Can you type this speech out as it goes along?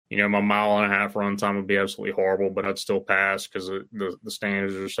my mile and a half run time would be absolutely horrible, but I'd still pass because the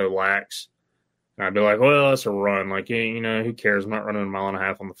standards are so lax. And I'd be like, well, that's a run. Like, who cares? I'm not running a mile and a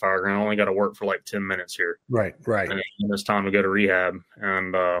half on the fire ground. I only got to work for like 10 minutes here. Right. And it's time to go to rehab.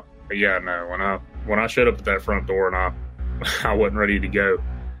 And, but yeah, no, when I showed up at that front door and I wasn't ready to go,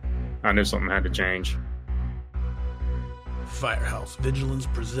 I knew something had to change. Firehouse Vigilance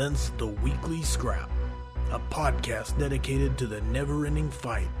presents The Weekly Scrap, a podcast dedicated to the never-ending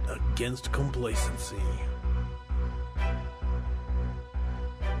fight against complacency.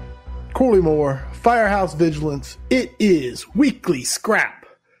 Corley Firehouse Vigilance. It is Weekly Scrap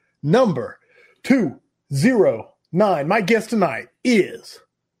number 209. My guest tonight is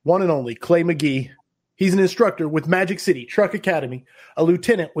one and only Clay Magee. He's an instructor with Magic City Truck Academy, a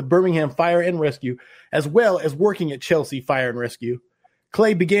lieutenant with Birmingham Fire and Rescue, as well as working at Chelsea Fire and Rescue.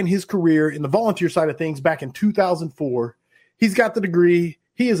 Clay began his career in the volunteer side of things back in 2004. He's got the degree.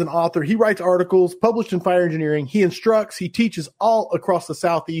 He is an author. He writes articles published in fire engineering. He instructs. He teaches all across the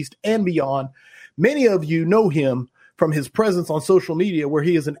Southeast and beyond. Many of you know him from his presence on social media, where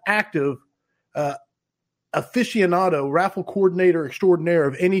he is an active aficionado, raffle coordinator extraordinaire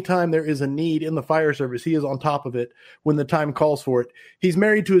of any time there is a need in the fire service. He is on top of it when the time calls for it. He's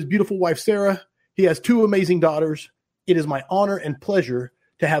married to his beautiful wife, Sarah. He has 2 amazing daughters. It is my honor and pleasure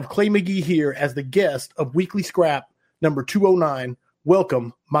to have Clay Magee here as the guest of Weekly Scrap number 209.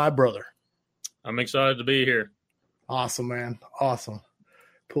 Welcome, my brother. I'm excited to be here. Awesome, man. Awesome.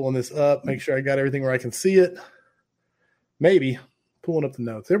 Pulling this up, make sure I got everything where I can see it. Maybe. Pulling up the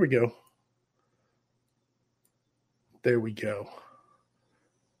notes. There we go. There we go.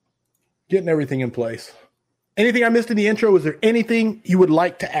 Getting everything in place. Anything I missed in the intro? Is there anything you would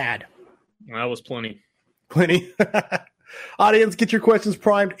like to add? That was plenty. Plenty. Audience, get your questions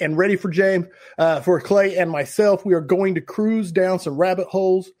primed and ready for James. For Clay and myself, we are going to cruise down some rabbit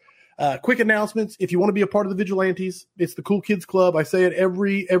holes. Quick announcements. If you want to be a part of the Vigilantes, it's the Cool Kids Club. I say it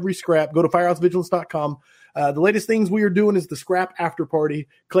every scrap. Go to firehousevigilance.com. The latest things we are doing is the scrap after party.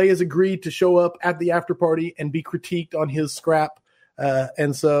 Clay has agreed to show up at the after party and be critiqued on his scrap.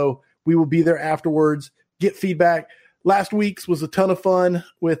 And so we will be there afterwards, get feedback. Last week's was a ton of fun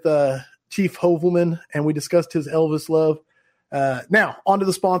with Chief Hovelman, and we discussed his Elvis love. Now, on to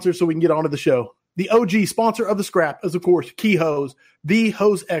the sponsor so we can get on to the show. The OG sponsor of the scrap is, of course, Key Hose, the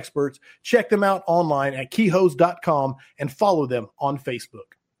hose experts. Check them out online at keyhose.com and follow them on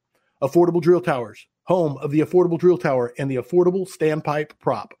Facebook. Affordable Drill Towers, home of the Affordable Drill Tower and the Affordable Standpipe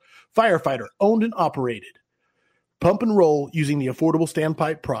Prop. Firefighter, owned and operated. Pump and roll using the Affordable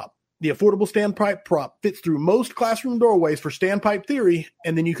Standpipe Prop. The Affordable Standpipe Prop fits through most classroom doorways for standpipe theory,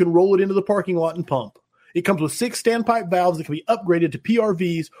 and then you can roll it into the parking lot and pump. It comes with 6 standpipe valves that can be upgraded to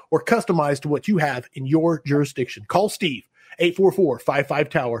PRVs or customized to what you have in your jurisdiction. Call Steve,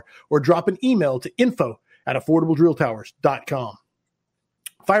 844-55-TOWER, or drop an email to info@affordabledrilltowers.com.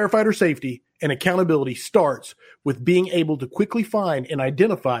 Firefighter safety and accountability starts with being able to quickly find and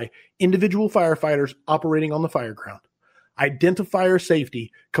identify individual firefighters operating on the fire ground. Identifier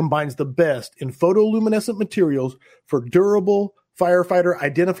Safety combines the best in photoluminescent materials for durable firefighter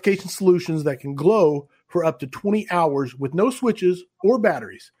identification solutions that can glow for up to 20 hours with no switches or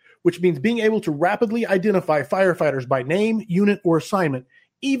batteries, which means being able to rapidly identify firefighters by name, unit, or assignment,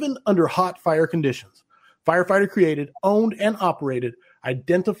 even under hot fire conditions. Firefighter created, owned, and operated,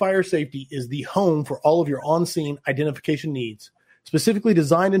 Identifier Safety is the home for all of your on-scene identification needs, specifically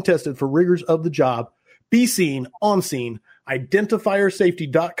designed and tested for rigors of the job. Be seen, on scene,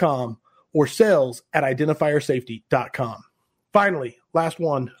 identifiersafety.com or sales@identifiersafety.com. Finally, last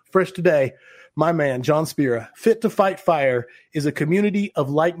one, fresh today, my man, John Spira, Fit to Fight Fire, is a community of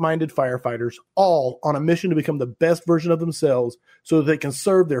like-minded firefighters, all on a mission to become the best version of themselves so that they can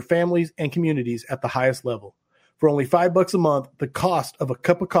serve their families and communities at the highest level. For only $5 a month, the cost of a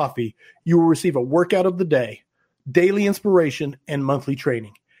cup of coffee, you will receive a workout of the day, daily inspiration, and monthly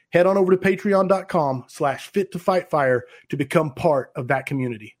training. Head on over to patreon.com/fit-to-fight-fire to become part of that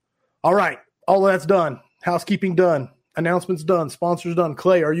community. All right. All of that's done. Housekeeping done. Announcements done. Sponsors done.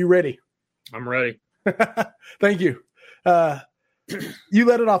 Clay, are you ready? I'm ready. Thank you. You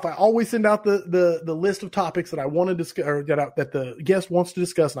let it off. I always send out the list of topics that I want to discuss, or that the guest wants to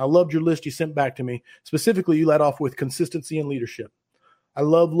discuss. And I loved your list you sent back to me. Specifically, you let off with consistency and leadership. I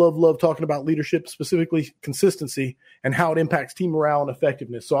love talking about leadership, specifically consistency and how it impacts team morale and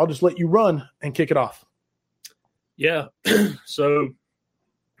effectiveness. So I'll just let you run and kick it off. Yeah. So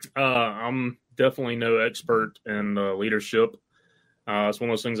I'm definitely no expert in leadership. It's one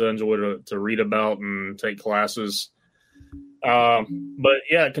of those things I enjoy to read about and take classes. But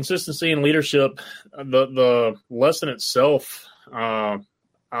yeah, consistency and leadership, the lesson itself,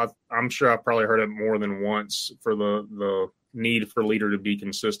 I'm sure I probably heard it more than once for the need for a leader to be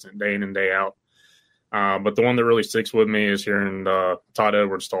consistent day in and day out. But the one that really sticks with me is hearing Todd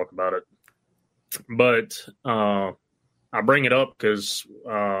Edwards talk about it. But I bring it up because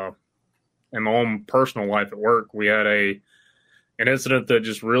in my own personal life at work, we had an incident that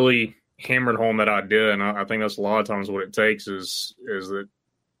just really hammered home that idea. And I think that's a lot of times what it takes is that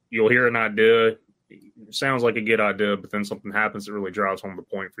you'll hear an idea, it sounds like a good idea, but then something happens that really drives home the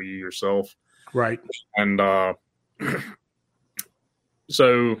point for you yourself. Right. And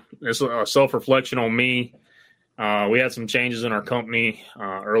so it's a self-reflection on me. We had some changes in our company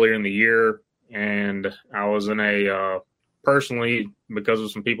earlier in the year, and I was in personally, because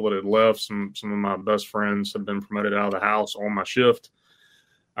of some people that had left, some of my best friends had been promoted out of the house on my shift.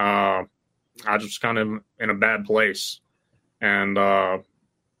 I just kind of in a bad place. And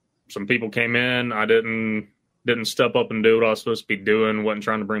some people came in. I didn't step up and do what I was supposed to be doing. Wasn't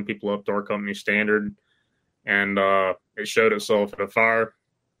trying to bring people up to our company standard. And it showed itself at a fire.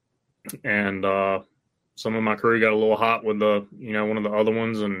 And some of my crew got a little hot with one of the other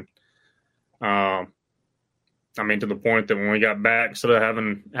ones. And to the point that when we got back, instead of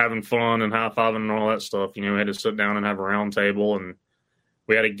having fun and high-fiving and all that stuff, we had to sit down and have a round table. And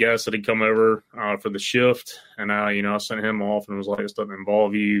we had a guest that had come over for the shift. And I sent him off and was like, this doesn't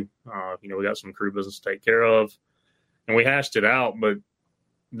involve you. We got some crew business to take care of. And we hashed it out. But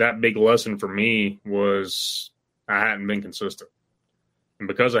that big lesson for me was I hadn't been consistent. And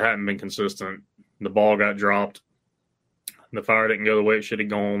because I hadn't been consistent, the ball got dropped. The fire didn't go the way it should have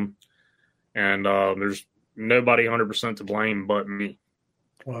gone. And there's nobody 100% to blame but me.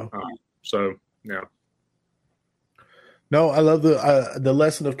 Wow. Yeah. No, I love the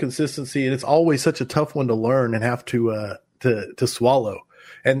lesson of consistency, and it's always such a tough one to learn and have to swallow.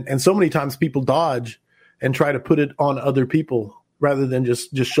 And so many times people dodge and try to put it on other people rather than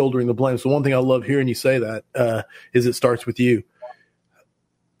just shouldering the blame. So one thing I love hearing you say that is it starts with you.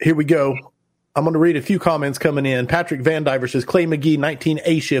 Here we go. I'm going to read a few comments coming in. Patrick Van Diver says, Clay Magee,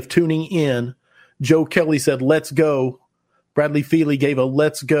 19A shift, tuning in. Joe Kelly said, let's go. Bradley Feely gave a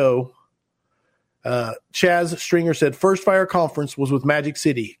let's go. Chaz Stringer said, first fire conference was with Magic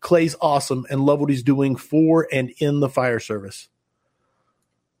City. Clay's awesome and love what he's doing for and in the fire service.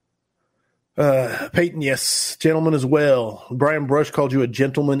 Peyton, yes. Gentleman as well. Brian Brush called you a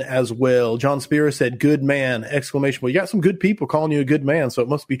gentleman as well. John Spira said, good man, exclamation. Well, you got some good people calling you a good man, so it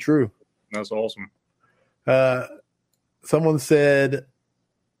must be true. That's awesome. Someone said,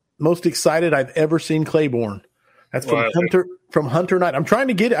 most excited I've ever seen Claiborne. That's from Hunter Knight. I'm trying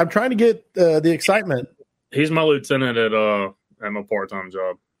to get the excitement. He's my lieutenant at my part-time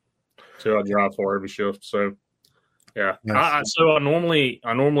job. So I drive for every shift. So yeah. Nice. I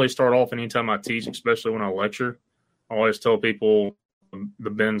normally start off anytime I teach, especially when I lecture. I always tell people the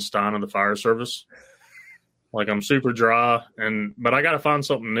Ben Stein of the fire service. Like, I'm super dry, but I got to find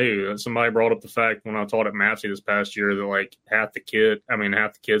something new. Somebody brought up the fact when I taught at MAPSI this past year that like half the kids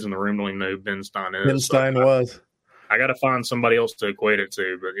in the room don't even know who Ben Stein is. Ben Stein was. I got to find somebody else to equate it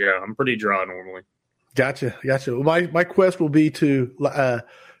to, but yeah, I'm pretty dry normally. Gotcha. Well, my quest will be to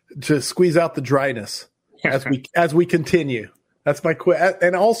squeeze out the dryness as we continue. That's my quest,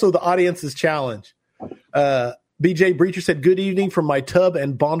 and also the audience's challenge. BJ Breacher said, "Good evening from my tub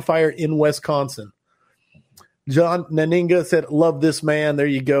and bonfire in Wisconsin." John Naninga said, love this man. There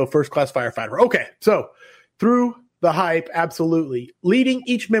you go. First class firefighter. Okay. So through the hype, absolutely. Leading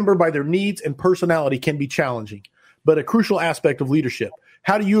each member by their needs and personality can be challenging, but a crucial aspect of leadership.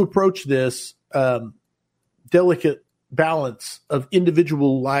 How do you approach this delicate balance of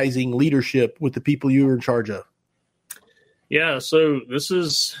individualizing leadership with the people you're in charge of? Yeah. So this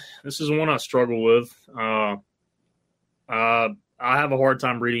is one I struggle with. I have a hard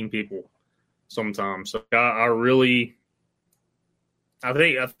time reading people. Sometimes. So I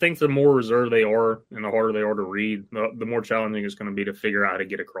think the more reserved they are and the harder they are to read, the more challenging it's going to be to figure out how to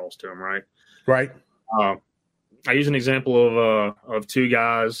get across to them. Right. Right. I use an example of two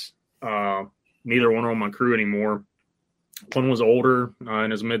guys. Neither one are on my crew anymore. One was older, in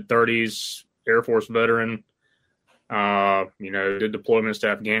his mid-30s, Air Force veteran. Did deployments to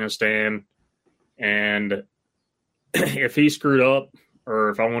Afghanistan, and if he screwed up,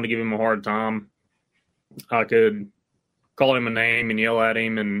 or if I want to give him a hard time, I could call him a name and yell at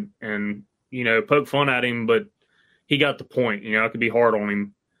him and poke fun at him, but he got the point. I could be hard on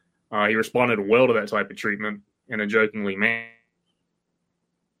him. He responded well to that type of treatment in a jokingly manner.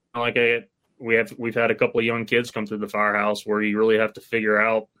 Like we've had a couple of young kids come through the firehouse where you really have to figure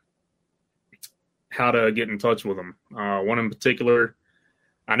out how to get in touch with them. One in particular,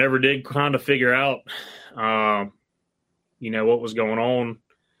 I never did kind of figure out what was going on.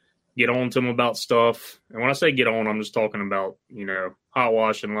 get on to them about stuff. And when I say get on, I'm just talking about, hot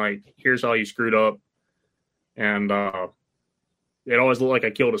washing, like, here's how you screwed up. And it always looked like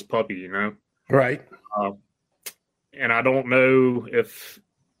I killed his puppy, Right. And I don't know if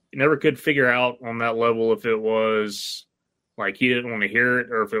you never could figure out on that level if it was like he didn't want to hear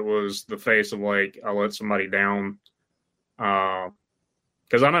it or if it was the face of like, I let somebody down.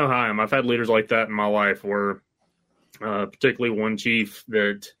 Because I know how I am. I've had leaders like that in my life where particularly one chief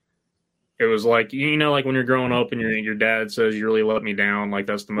that it was like, like when you're growing up and your dad says you really let me down, like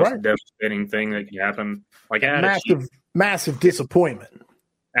that's the most devastating thing that can happen. Like I had massive disappointment.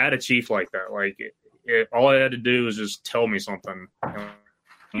 I had a chief like that. Like all I had to do was just tell me something,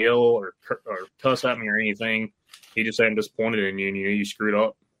 yell or cuss at me or anything. He just said, I'm disappointed in you, and you screwed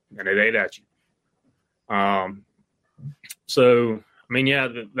up, and it ate at you. So, I mean, yeah,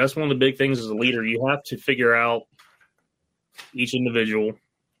 that's one of the big things as a leader. You have to figure out each individual.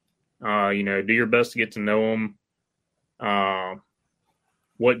 Do your best to get to know them.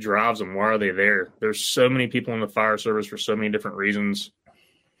 What drives them? Why are they there? There's so many people in the fire service for so many different reasons,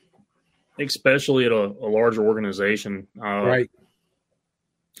 especially at a larger organization. Right.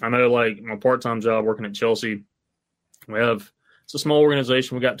 I know, like, my part-time job working at Chelsea, it's a small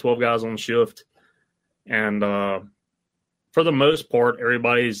organization. We got 12 guys on shift. And for the most part,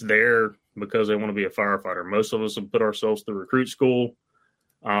 everybody's there because they want to be a firefighter. Most of us have put ourselves through recruit school.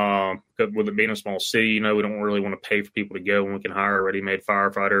 With it being a small city, we don't really want to pay for people to go when we can hire a ready-made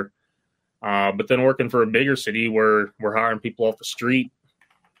firefighter. But then working for a bigger city where we're hiring people off the street,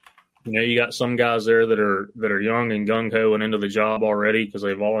 you got some guys there that are young and gung-ho and into the job already because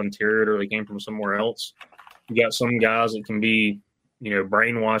they volunteered or they came from somewhere else. You got some guys that can be,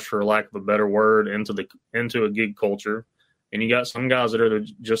 brainwashed, for lack of a better word, into a gig culture. And you got some guys that are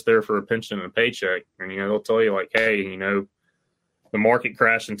just there for a pension and a paycheck. And, they'll tell you like, hey, the market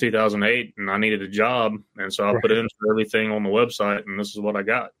crashed in 2008 and I needed a job. And so I put in for everything on the website and this is what I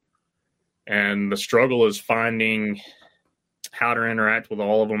got. And the struggle is finding how to interact with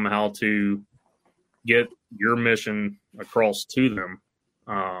all of them, how to get your mission across to them.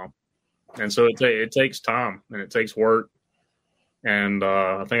 And so it takes time and it takes work. And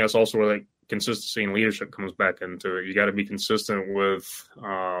I think that's also where that consistency and leadership comes back into it. You got to be consistent with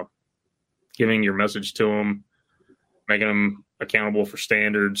giving your message to them, making them accountable for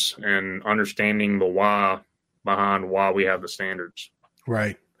standards, and understanding the why behind why we have the standards.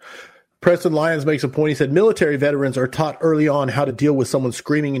 Right. Preston Lyons makes a point. He said, military veterans are taught early on how to deal with someone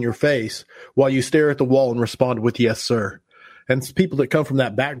screaming in your face while you stare at the wall and respond with, yes, sir. And people that come from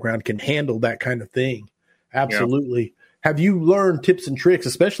that background can handle that kind of thing. Absolutely. Yeah. Have you learned tips and tricks,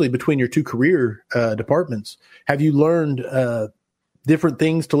 especially between your two career departments? Have you learned different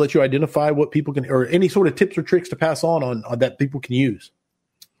things to let you identify what people can, or any sort of tips or tricks to pass on that people can use?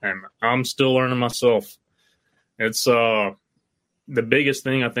 And I'm still learning myself. It's the biggest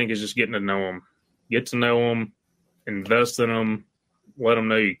thing I think is just getting to know them. Get to know them, invest in them, let them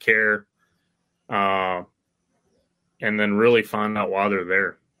know you care, and then really find out why they're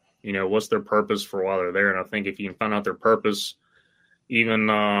there. What's their purpose for why they're there? And I think if you can find out their purpose, even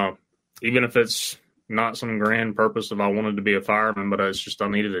if it's not some grand purpose of I wanted to be a fireman, but it's just I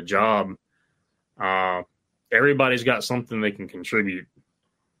needed a job. Everybody's got something they can contribute.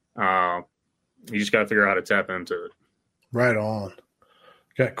 You just got to figure out how to tap into it. Right on.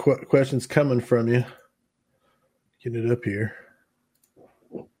 Got questions coming from you. Getting it up here.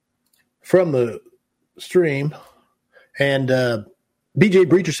 From the stream. And BJ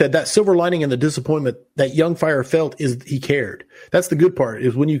Breacher said that silver lining in the disappointment that young fire felt is he cared. That's the good part,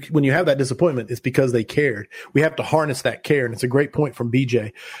 is when you have that disappointment, it's because they cared. We have to harness that care, and it's a great point from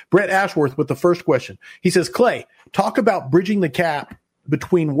BJ. Brett Ashworth with the first question. He says, Clay, talk about bridging the gap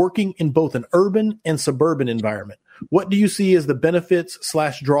between working in both an urban and suburban environment. What do you see as the benefits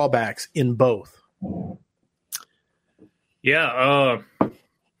 / drawbacks in both? Yeah,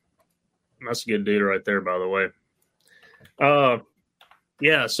 that's a good dude right there, by the way.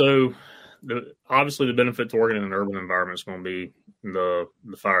 Yeah, so obviously the benefit to working in an urban environment is going to be the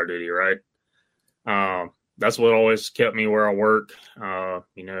fire duty, right? That's what always kept me where I work.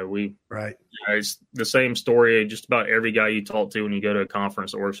 It's the same story. Just about every guy you talk to when you go to a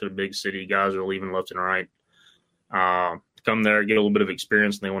conference that works at a big city, guys are leaving left and right. Come there, get a little bit of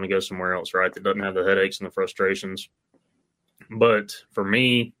experience, and they want to go somewhere else, right? That doesn't have the headaches and the frustrations. But for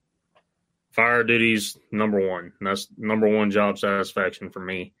me, fire duty's number one. And that's number one job satisfaction for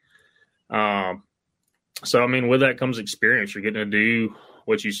me. So, I mean, with that comes experience. You're getting to do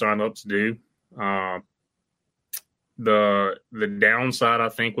what you signed up to do. The downside, I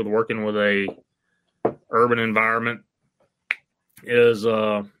think, with working with a urban environment is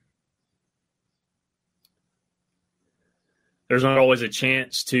there's not always a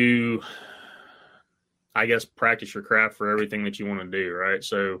chance to, I guess, practice your craft for everything that you want to do, right?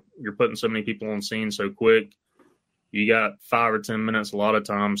 So you're putting so many people on scene so quick. You got 5 or 10 minutes a lot of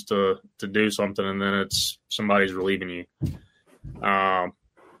times to do something, and then it's somebody's relieving you.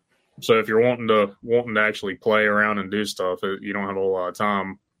 So if you're wanting to actually play around and do stuff, you don't have a whole lot of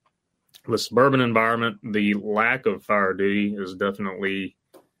time. The suburban environment, the lack of fire duty is definitely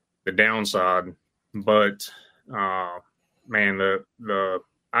the downside. But man,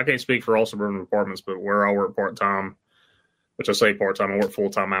 I can't speak for all suburban departments, but where I work part time, which I say part time, I work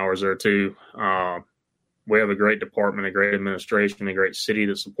full time hours there too. We have a great department, a great administration, a great city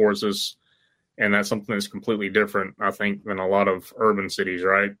that supports us, and that's something that's completely different, I think, than a lot of urban cities.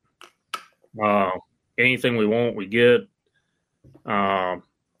 Right? Anything we want, we get, and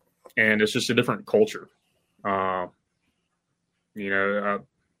it's just a different culture. I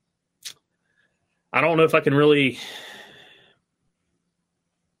don't know if I can really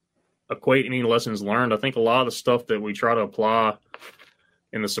equate any lessons learned. I think a lot of the stuff that we try to apply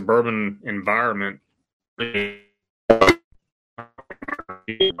in the suburban environment we're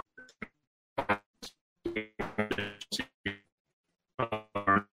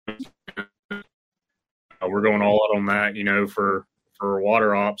going all out on that, for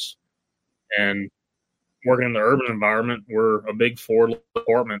water ops, and working in the urban environment. We're a big Ford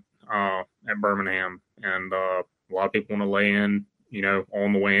department at Birmingham, and a lot of people want to lay in,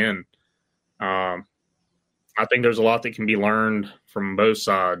 on the way in. I think there's a lot that can be learned from both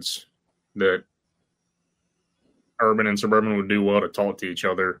sides that urban and suburban would do well to talk to each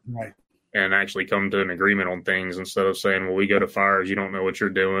other, right, and actually come to an agreement on things instead of saying, well, we go to fires, you don't know what you're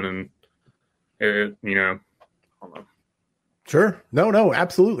doing. And I don't know. Sure. No,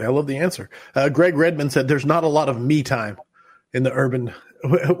 absolutely. I love the answer. Greg Redmond said there's not a lot of me time in the urban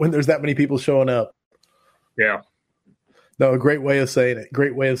when there's that many people showing up. Yeah. No, a great way of saying it.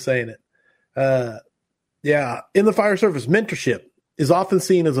 Yeah. In the fire service, mentorship is often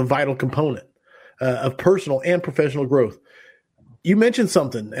seen as a vital component of personal and professional growth. You mentioned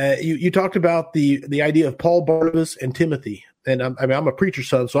something. You talked about the idea of Paul, Barnabas, and Timothy. And I'm a preacher's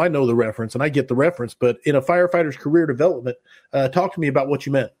son, so I know the reference and I get the reference. But in a firefighter's career development, talk to me about what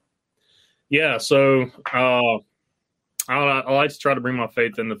you meant. Yeah, so I like to try to bring my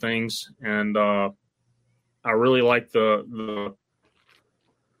faith into things, and I really like the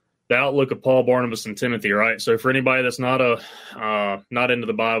outlook of Paul, Barnabas, and Timothy. Right. So for anybody that's not into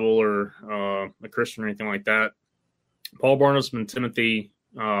the Bible or a Christian or anything like that, Paul, Barnabas, and Timothy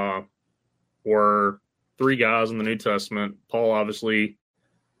were 3 guys in the New Testament. Paul obviously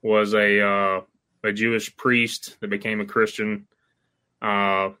was a Jewish priest that became a Christian.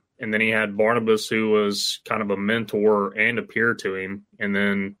 And then he had Barnabas, who was kind of a mentor and a peer to him. And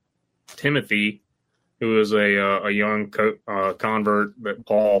then Timothy, who was a young convert that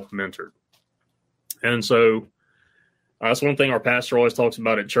Paul mentored. And so that's one thing our pastor always talks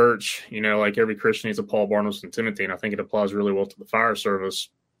about at church. Like every Christian needs a Paul, Barnabas, and Timothy. And I think it applies really well to the fire service.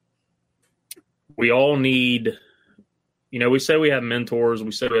 We all need, we say we have mentors.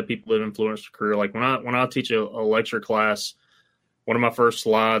 We say we have people that influence your career. Like when I teach a lecture class, one of my first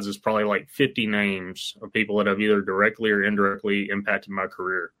slides is probably like 50 names of people that have either directly or indirectly impacted my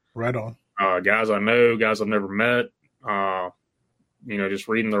career. Right on. Guys I know, guys I've never met, just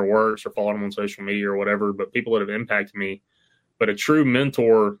reading their works or following them on social media or whatever, but people that have impacted me. But a true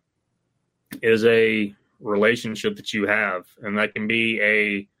mentor is a relationship that you have, and that can be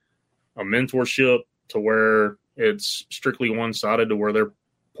a mentorship to where it's strictly one-sided, to where they're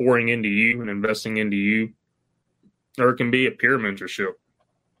pouring into you and investing into you, or it can be a peer mentorship.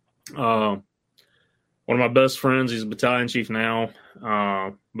 One of my best friends, he's a battalion chief now,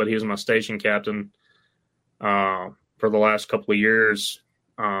 but he was my station captain for the last couple of years.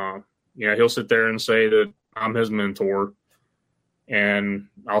 He'll sit there and say that I'm his mentor, and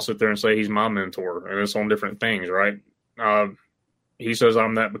I'll sit there and say he's my mentor, and it's on different things, right? He says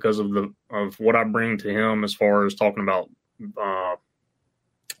I'm that because of what I bring to him as far as talking about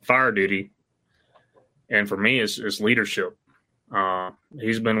fire duty, and for me, it's leadership.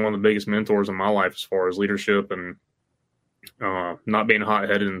 He's been one of the biggest mentors in my life as far as leadership and not being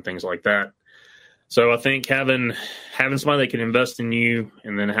hot-headed and things like that. So I think having somebody that can invest in you,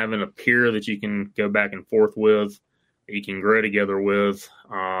 and then having a peer that you can go back and forth with, that you can grow together with,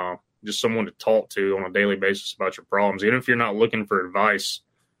 just someone to talk to on a daily basis about your problems. Even if you're not looking for advice,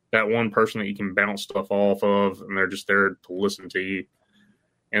 that one person that you can bounce stuff off of, and they're just there to listen to you.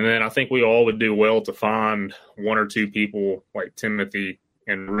 And then I think we all would do well to find 1 or 2 people like Timothy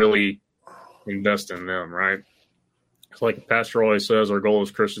and really invest in them, right? It's like the pastor always says, our goal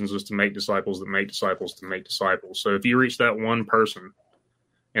as Christians is to make disciples that make disciples to make disciples. So if you reach that one person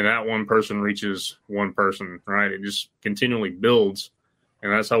and that one person reaches one person, right, it just continually builds.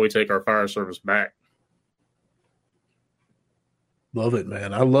 And that's how we take our fire service back. Love it,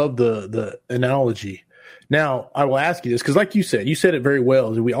 man. I love the analogy. Now, I will ask you this because, like you said it very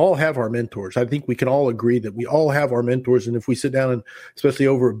well. We all have our mentors. I think we can all agree that we all have our mentors. And if we sit down and, especially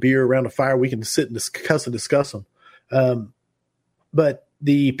over a beer around a fire, we can sit and discuss them. But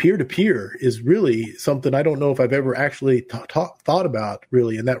the peer-to-peer is really something I don't know if I've ever actually thought about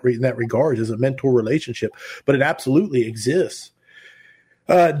really in that regard as a mentor relationship, but it absolutely exists.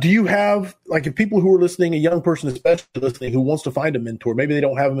 Do you have, like, if people who are listening, a young person especially listening, who wants to find a mentor, maybe they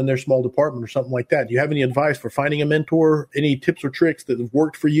don't have them in their small department or something like that. Do you have any advice for finding a mentor? Any tips or tricks that have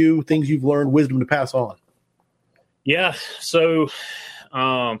worked for you, things you've learned, wisdom to pass on? Yeah. So,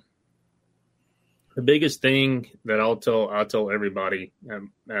 the biggest thing that I tell everybody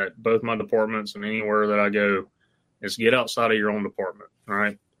at both my departments and anywhere that I go is get outside of your own department. All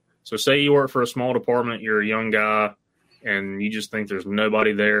right. So say you work for a small department, you're a young guy, and you just think there's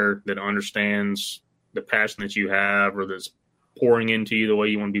nobody there that understands the passion that you have or that's pouring into you the way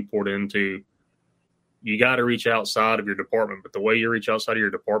you want to be poured into. You got to reach outside of your department. But the way you reach outside of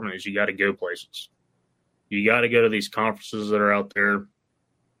your department is you got to go places. You got to go to these conferences that are out there.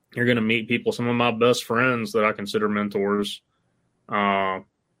 You're going to meet people. Some of my best friends that I consider mentors, I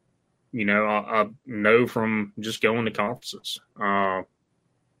know from just going to conferences.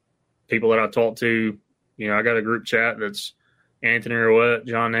 People that I talk to, I got a group chat that's Anthony Rowett,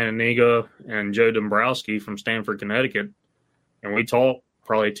 John Ananiga, and Joe Dombrowski from Stamford, Connecticut. And we talk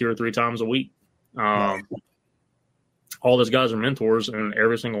probably 2 or 3 times a week. All those guys are mentors, and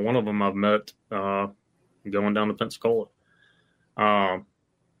every single one of them I've met going down to Pensacola.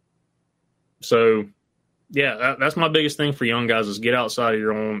 So, yeah, that's my biggest thing for young guys is get outside of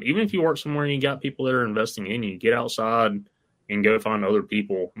your own. Even if you work somewhere and you got people that are investing in you, get outside and go find other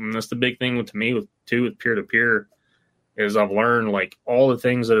people. And that's the big thing with peer-to-peer is I've learned, like, all the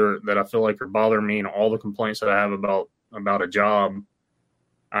things that I feel like are bothering me and all the complaints that I have about a job,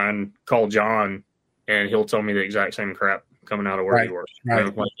 I call John and he'll tell me the exact same crap coming out of where he works.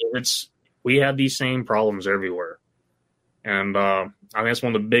 Right. We have these same problems everywhere. And I think that's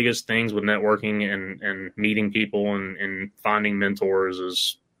one of the biggest things with networking and meeting people and finding mentors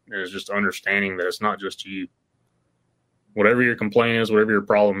is just understanding that it's not just you. Whatever your complaint is, whatever your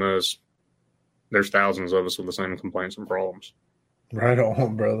problem is, there's thousands of us with the same complaints and problems. Right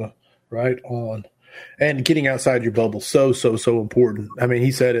on, brother. Right on. And getting outside your bubble, so important. I mean,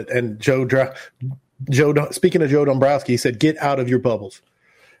 he said it. And Joe, speaking of Joe Dombrowski, he said, get out of your bubbles.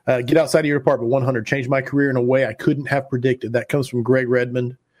 Get outside of your department. 100. Changed my career in a way I couldn't have predicted. That comes from Greg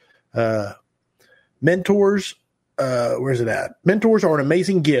Redmond. Mentors. Where's it at? Mentors are an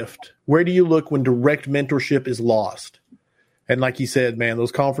amazing gift. Where do you look when direct mentorship is lost? And like you said, man,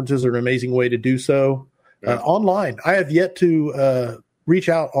 those conferences are an amazing way to do so. Online, I have yet to reach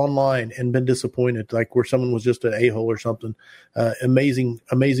out online and been disappointed, like where someone was just an a-hole or something. Amazing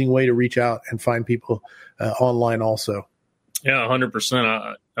way to reach out and find people online also. Yeah,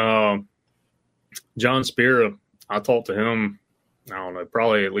 100%. John Spira, I talk to him, I don't know,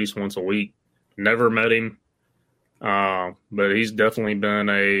 probably at least once a week. Never met him, but he's definitely been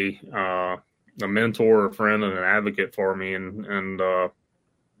a mentor, a friend, and an advocate for me and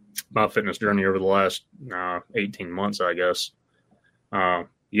my fitness journey over the last 18 months, I guess.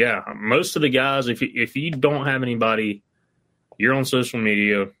 Yeah, most of the guys, if you don't have anybody, you're on social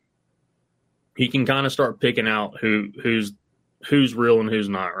media, you can kind of start picking out who's real and who's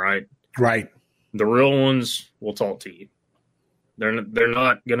not, right? Right. The real ones will talk to you. They're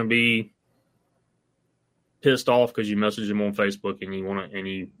not going to be pissed off because you message them on Facebook and you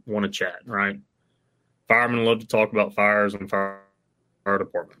want to chat, right? Firemen love to talk about fires and fire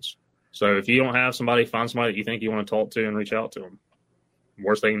departments. So if you don't have somebody, find somebody that you think you want to talk to and reach out to them.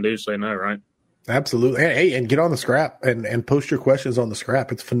 Worst they can do is say no, right? Absolutely. Hey, and get on the scrap and post your questions on the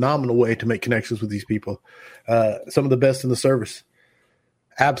scrap. It's a phenomenal way to make connections with these people. Some of the best in the service.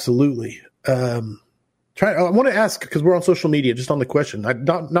 Absolutely. I want to ask, because we're on social media, just on the question,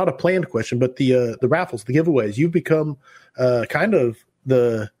 not a planned question, but the raffles, the giveaways. You've become kind of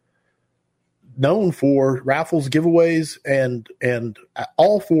known for raffles, giveaways, and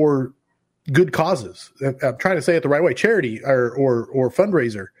all for good causes. I'm trying to say it the right way. Charity or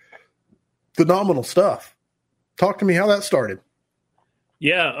fundraiser. Phenomenal stuff. Talk to me how that started.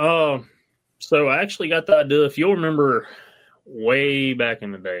 Yeah. So I actually got the idea. If you'll remember way back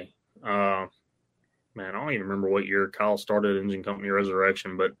in the day, man, I don't even remember what year Kyle started Engine Company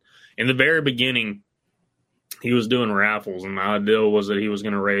Resurrection, but in the very beginning, he was doing raffles, and the idea was that he was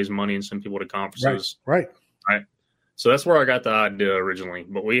going to raise money and send people to conferences. Right. So that's where I got the idea originally.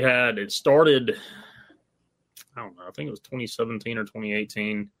 But it started, I don't know, I think it was 2017 or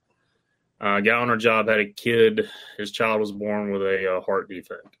 2018. A guy on our job had a kid. His child was born with a heart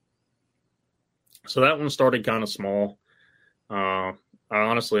defect. So that one started kind of small. I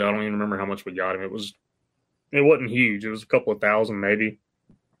don't even remember how much we got him. It wasn't huge. It was a couple of thousand maybe.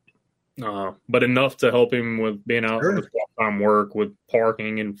 But enough to help him with being out with part-time work, with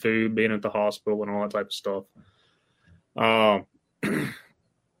parking and food, being at the hospital and all that type of stuff.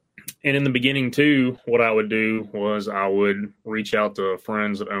 And in the beginning too, what I would do was I would reach out to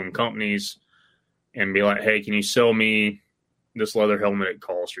friends that own companies and be like, hey, can you sell me this leather helmet at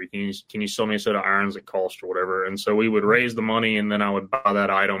cost? Or can you sell me a set of irons at cost or whatever? And so we would raise the money, and then I would buy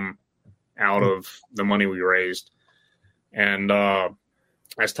that item out of the money we raised. And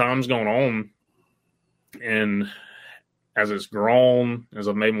as time's gone on and as it's grown, as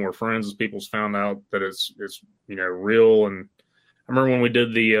I've made more friends, as people's found out that it's real. And I remember when we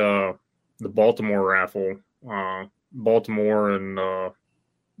did the Baltimore raffle, Baltimore and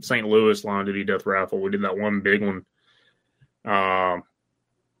St. Louis Line of Duty Death raffle. We did that one big one,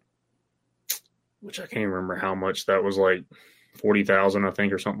 which I can't even remember how much that was, like 40,000, I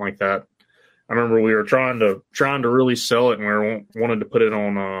think, or something like that. I remember we were trying to really sell it, and we wanted to put it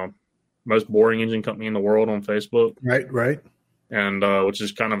on most boring engine company in the world on Facebook. Right. And which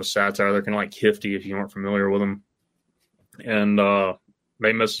is kind of a satire. They're kind of like Hifty if you aren't familiar with them. And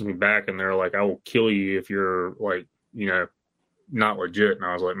they messaged me back, and they're like, I will kill you if you're like, not legit. And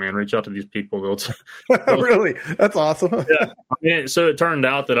I was like, man, reach out to these people. Really? That's awesome. Yeah. So it turned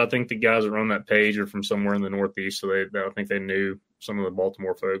out that I think the guys that run that page are from somewhere in the Northeast. So I think they knew some of the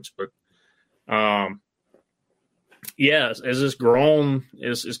Baltimore folks. But as it's grown,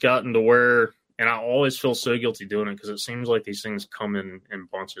 it's gotten to where, and I always feel so guilty doing it because it seems like these things come in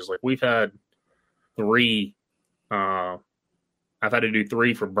bunches. Like we've had 3, I've had to do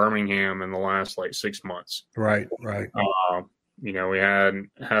 3 for Birmingham in the last like 6 months. Right. We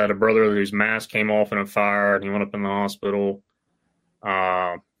had a brother whose mask came off in a fire and he went up in the hospital.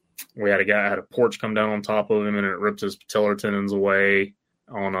 We had a guy that had a porch come down on top of him and it ripped his patellar tendons away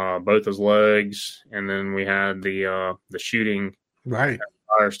on both his legs. And then we had the shooting at the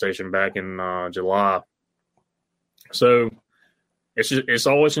fire station back in July. So it's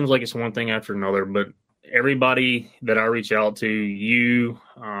always seems like it's one thing after another, but everybody that I reach out to,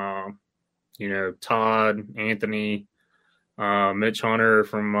 Todd, Anthony, Mitch Hunter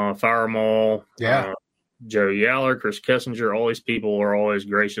from Fire Mall, Joe Yaller, Chris Kessinger, all these people are always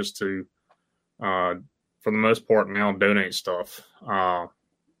gracious to, for the most part now, donate stuff.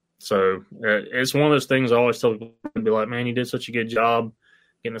 So it's one of those things I always tell people to be like, man, you did such a good job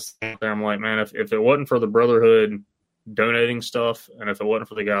getting this out there. I'm like, man, if it wasn't for the brotherhood donating stuff, and if it wasn't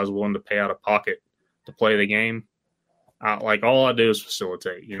for the guys willing to pay out of pocket to play the game, all I do is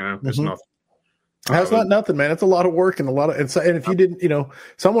facilitate, it's nothing. That's not nothing, man. It's a lot of work and and if you didn't,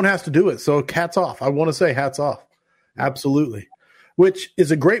 someone has to do it. So hats off. I want to say hats off. Absolutely. Which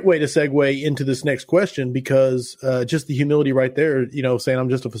is a great way to segue into this next question because just the humility right there, saying I'm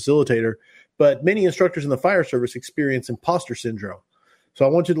just a facilitator, but many instructors in the fire service experience imposter syndrome. So I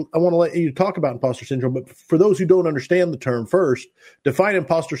want to let you talk about imposter syndrome, but for those who don't understand the term first, define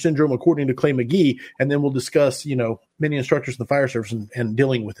imposter syndrome according to Clay Magee, and then we'll discuss, many instructors in the fire service and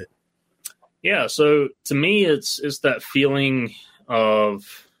dealing with it. Yeah, so to me, it's that feeling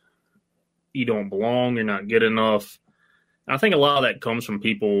of you don't belong, you're not good enough. I think a lot of that comes from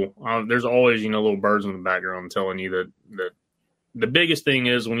people. There's always, little birds in the background telling you that the biggest thing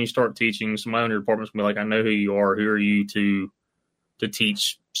is when you start teaching, somebody in your department's going to be like, I know who you are. Who are you to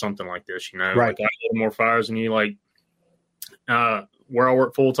teach something like this, Right. Like I know more fires than you. Like where I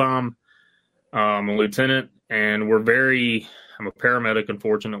work full time, I'm a lieutenant, and I'm a paramedic,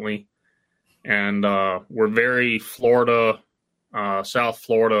 unfortunately. And we're very South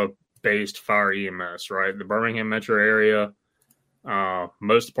Florida based fire EMS, right? The Birmingham metro area,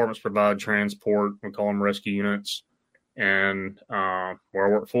 most departments provide transport. We call them rescue units. And where I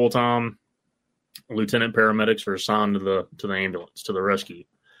work full time, lieutenant paramedics are assigned to the ambulance, to the rescue.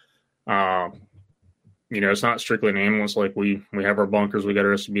 It's not strictly an ambulance. Like we have our bunkers, we got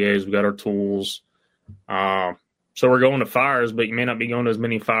our SCBAs, we got our tools. So we're going to fires, but you may not be going to as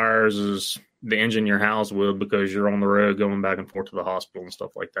many fires as the engine your house will because you're on the road going back and forth to the hospital and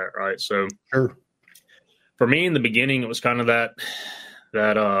stuff like that, right? So sure. For me in the beginning, it was kind of that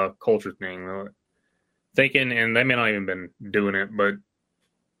culture thing, thinking, and they may not even been doing it, but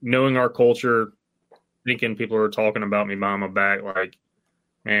knowing our culture, thinking people are talking about me behind my back, like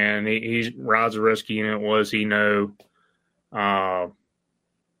and he rides a rescue unit. Was he know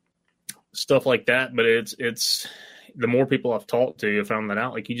stuff like that? But it's the more people I've talked to, I found that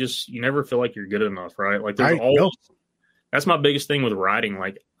out. Like you never feel like you're good enough, right? Like there's always that's my biggest thing with writing.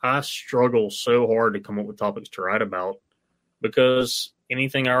 Like I struggle so hard to come up with topics to write about because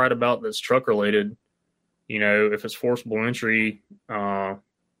anything I write about that's truck related, if it's forcible entry,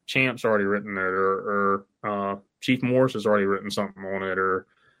 Champ's already written it, or Chief Morris has already written something on it, or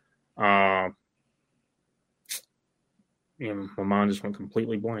my mind just went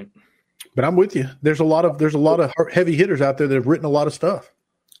completely blank. But I'm with you. There's a lot of heavy hitters out there that have written a lot of stuff.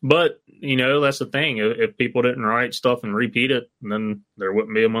 But that's the thing. If people didn't write stuff and repeat it, then there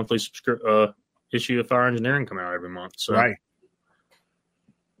wouldn't be a monthly issue of Fire Engineering come out every month. So. Right.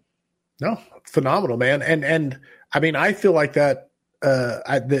 No, phenomenal, man. And I mean, I feel like that.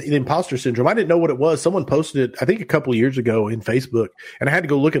 The imposter syndrome. I didn't know what it was. Someone posted it, I think, a couple of years ago in Facebook, and I had to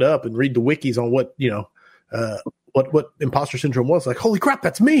go look it up and read the wikis on what what imposter syndrome was. Like, holy crap,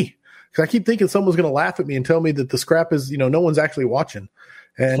 that's me. Because I keep thinking someone's going to laugh at me and tell me that the scrap is, no one's actually watching,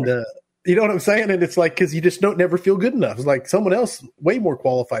 and you know what I'm saying. And it's like because you just never feel good enough. It's like someone else way more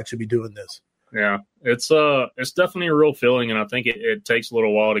qualified should be doing this. Yeah, it's definitely a real feeling, and I think it takes a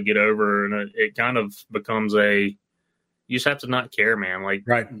little while to get over, and it kind of becomes you just have to not care, man. Like,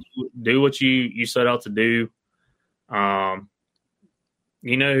 right. Do what you set out to do.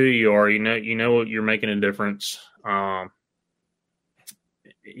 You know who you are. You know what you're making a difference.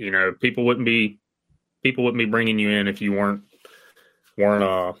 People wouldn't be bringing you in if you weren't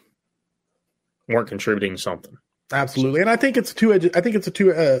contributing something. Absolutely, and I think it's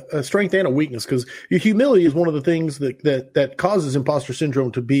a strength and a weakness because humility is one of the things that causes imposter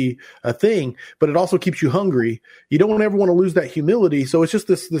syndrome to be a thing, but it also keeps you hungry. You don't ever want to lose that humility, so it's just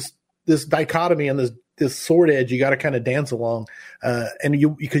this dichotomy and this sword edge you got to kind of dance along,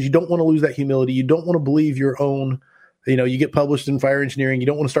 because you don't want to lose that humility. You don't want to believe your own. You get published in fire engineering. You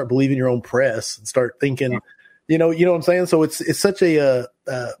don't want to start believing your own press and start thinking. You know what I'm saying? So it's such a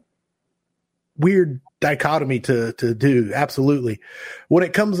weird dichotomy to do. Absolutely. When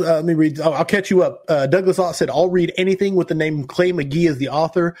it comes, let me read. I'll catch you up. Douglas Ott said, I'll read anything with the name Clay Magee as the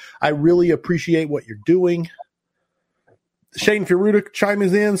author. I really appreciate what you're doing. Shane Furuta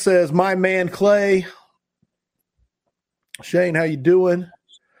chimes in, says, my man Clay. Shane, how you doing?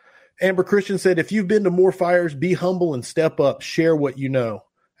 Amber Christian said, if you've been to more fires, be humble and step up. Share what you know.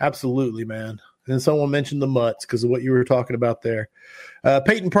 Absolutely, man. And then someone mentioned the mutts because of what you were talking about there.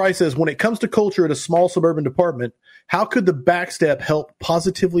 Peyton Price says, when it comes to culture at a small suburban department, how could the backstep help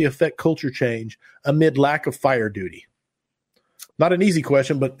positively affect culture change amid lack of fire duty? Not an easy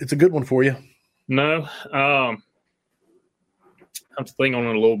question, but it's a good one for you. No. I have to think on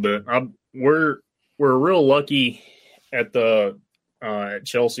it a little bit. We're real lucky at at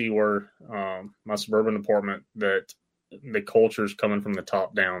Chelsea where my suburban department that the culture is coming from the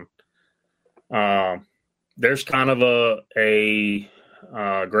top down. There's kind of a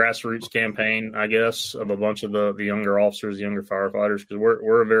grassroots campaign, I guess, of a bunch of the younger officers, the younger firefighters, because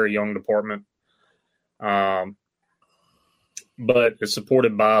we're a very young department. But it's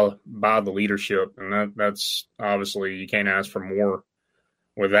supported by the leadership, and that's obviously you can't ask for more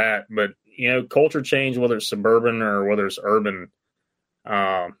with that. But culture change, whether it's suburban or whether it's urban,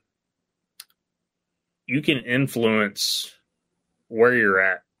 you can influence where you're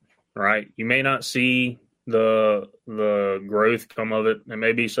at. Right, you may not see the growth come of it. It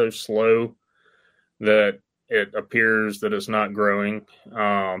may be so slow that it appears that it's not growing,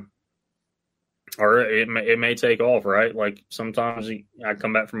 or it may take off. Right, like sometimes I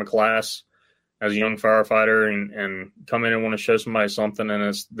come back from a class as a young firefighter and come in and want to show somebody something, and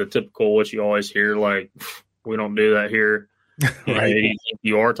it's the typical what you always hear, like we don't do that here, right?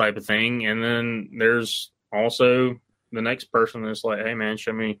 You are type of thing, and then there's also the next person is like, hey man,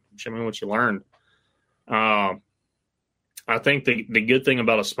 show me what you learned. I think the good thing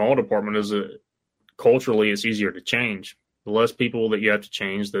about a small department is that culturally it's easier to change. The less people that you have to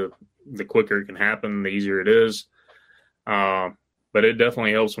change, the quicker it can happen, the easier it is. But it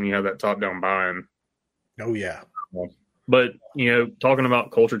definitely helps when you have that top down buy-in. Oh yeah. But talking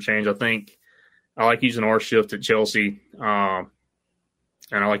about culture change, I think I like using our shift at Chelsea, and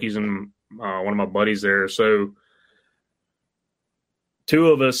I like using one of my buddies there. So two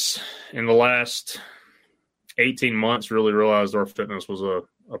of us in the last 18 months really realized our fitness was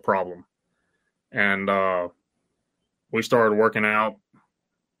a problem. And we started working out.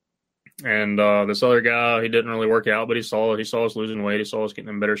 And this other guy, he didn't really work out, but he saw us losing weight. He saw us getting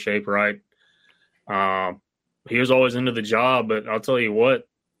in better shape, right? He was always into the job, but I'll tell you what,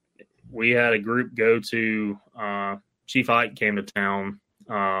 we had a group go to Chief Ike came to town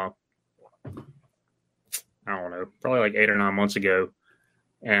I don't know, probably like 8 or 9 months ago,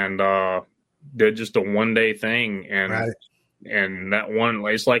 and did just a 1-day thing, and Right. and that one,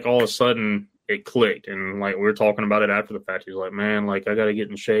 it's like all of a sudden it clicked, and like we were talking about it after the fact. He's like, man, like I got to get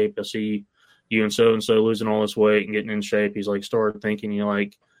in shape. I see you and so losing all this weight and getting in shape. He's like, started thinking, you know,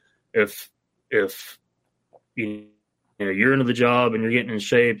 like if you know, you're into the job and you're getting in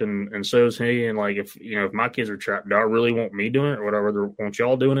shape, and so is he, and like if you know if my kids are trapped, do I really want me doing it, or would I rather want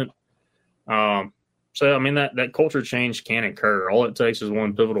y'all doing it? So I mean that culture change can occur. All it takes is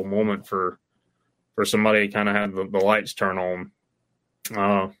one pivotal moment for somebody to kind of have the lights turn on.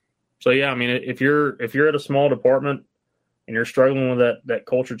 So yeah, I mean if you're at a small department and you're struggling with that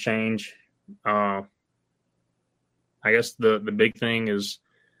culture change, I guess the big thing is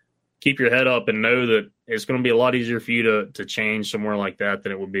keep your head up and know that it's going to be a lot easier for you to change somewhere like that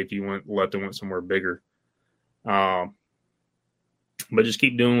than it would be if you left and went somewhere bigger. But just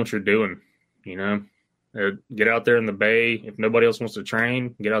keep doing what you're doing, you know. Get out there in the Bay. If nobody else wants to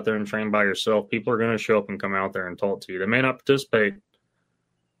train, get out there and train by yourself. People are going to show up and come out there and talk to you. They may not participate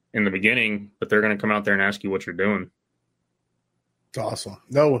in the beginning, but they're going to come out there and ask you what you're doing. It's awesome.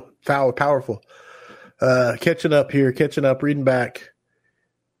 No, powerful. Catching up, reading back.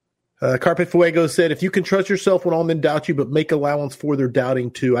 Carpe Fuego said, if you can trust yourself when all men doubt you, but make allowance for their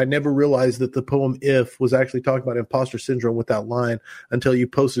doubting too. I never realized that the poem If was actually talking about imposter syndrome with that line until you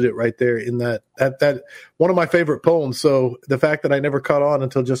posted it right there in that one of my favorite poems. So the fact that I never caught on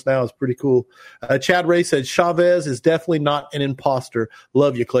until just now is pretty cool. Chad Ray said, Chavez is definitely not an imposter.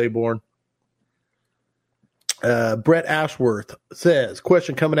 Love you, Claiborne. Brett Ashworth says,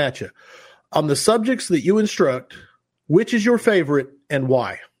 question coming at you. On the subjects that you instruct, which is your favorite and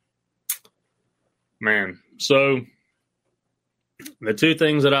why? Man, so the two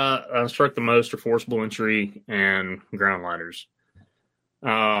things that I instruct the most are forcible entry and ground lighters.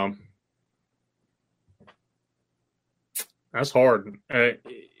 That's hard. I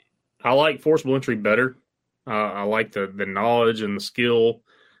like forcible entry better. I like the knowledge and the skill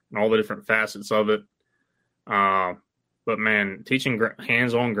and all the different facets of it. But man, teaching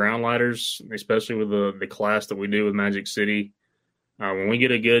hands-on ground lighters, especially with the class that we do with Magic City, when we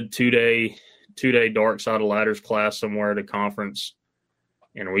get a good two-day dark side of ladders class somewhere at a conference,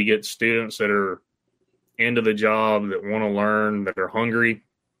 and we get students that are into the job, that want to learn, that are hungry,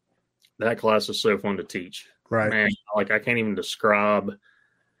 that class is so fun to teach. Right. Man, like I can't even describe.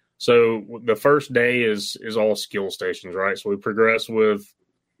 So the first day is all skill stations, right? So we progress with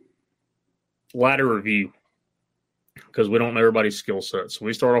ladder review because we don't know everybody's skill set. So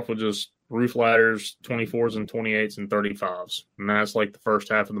we start off with just roof ladders, 24s and 28s and 35s. And that's like the first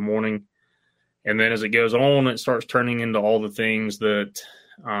half of the morning. And then as it goes on, it starts turning into all the things that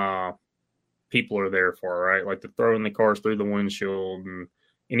people are there for, right? Like the throwing the cars through the windshield and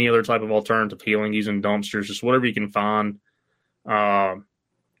any other type of alternative healing, using dumpsters, just whatever you can find, all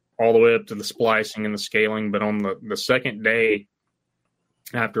the way up to the splicing and the scaling. But on the second day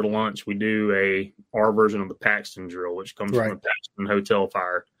after lunch, we do our version of the Paxton drill, which comes from the Paxton Hotel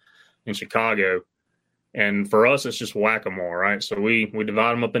fire in Chicago. And for us, it's just whack-a-mole, right? So we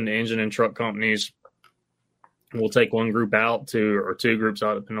divide them up into engine and truck companies. We'll take one group out or two groups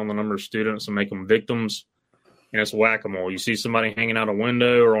out, depending on the number of students, and make them victims. And it's whack-a-mole. You see somebody hanging out a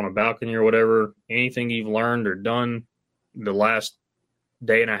window or on a balcony or whatever, anything you've learned or done the last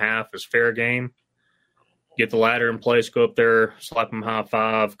day and a half is fair game. Get the ladder in place, go up there, slap them high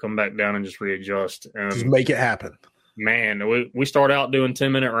five, come back down and just readjust. Just make it happen. Man, we start out doing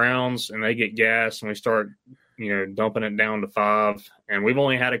 10-minute rounds, and they get gas, and we start, dumping it down to 5. And we've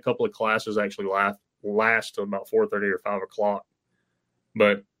only had a couple of classes actually last till about 4:30 or 5 o'clock.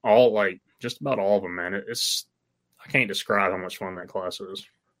 But just about all of them, man. I can't describe how much fun that class is.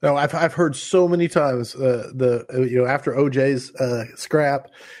 No, I've heard so many times after OJ's scrap,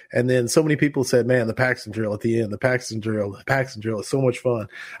 and then so many people said, "Man, the Paxton drill at the end, the Paxton drill is so much fun."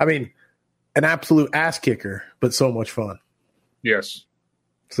 I mean, an absolute ass kicker, but so much fun. Yes.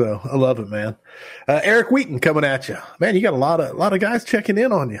 So I love it, man. Eric Wheaton coming at you, man. You got a lot of guys checking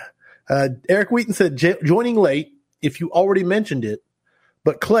in on you. Eric Wheaton said, "Joining late, if you already mentioned it,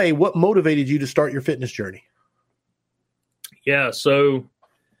 but Clay, what motivated you to start your fitness journey?" Yeah, so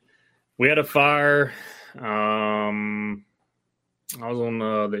we had a fire. I was on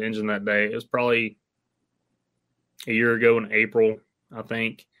the engine that day. It was probably a year ago in April, I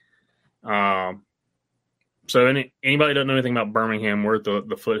think. So anybody doesn't know anything about Birmingham, we're at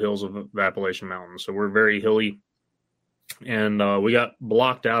the foothills of the Appalachian Mountains. So we're very hilly. And we got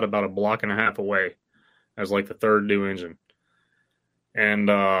blocked out about a block and a half away as like the third due engine. And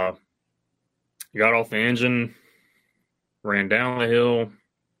got off the engine, ran down the hill,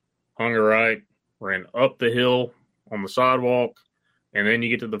 hung a right, ran up the hill on the sidewalk, and then you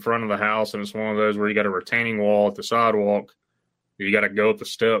get to the front of the house, and it's one of those where you got a retaining wall at the sidewalk. You got to go up the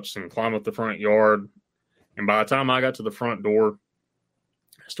steps and climb up the front yard. And by the time I got to the front door,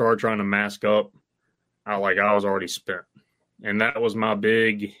 I started trying to mask up. I was already spent. And that was my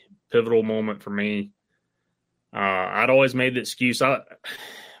big pivotal moment for me. I'd always made the excuse.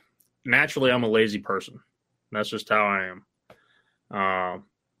 Naturally, I'm a lazy person. That's just how I am.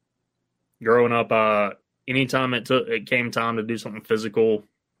 Growing up, anytime it came time to do something physical,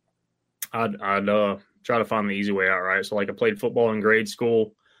 I'd try to find the easy way out, right? So, I played football in grade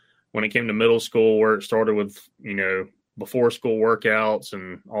school. When it came to middle school, where it started with, before school workouts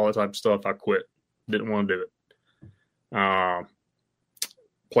and all that type of stuff, I quit. Didn't want to do it.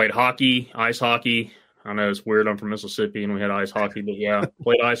 Played hockey, ice hockey. I know it's weird. I'm from Mississippi and we had ice hockey, but yeah,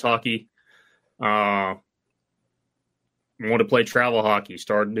 played ice hockey. Wanted to play travel hockey.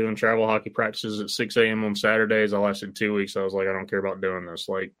 Started doing travel hockey practices at 6 a.m. on Saturdays. I lasted 2 weeks. I was like, I don't care about doing this.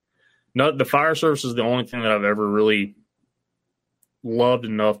 The fire service is the only thing that I've ever really loved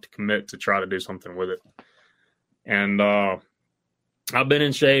enough to commit to try to do something with it. And I've been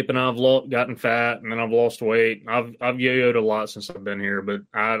in shape and I've gotten fat and then I've lost weight. I've yo-yoed a lot since I've been here, but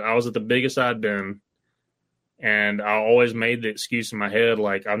I was at the biggest I'd been. And I always made the excuse in my head,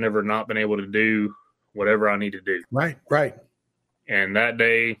 I've never not been able to do whatever I need to do. Right. And that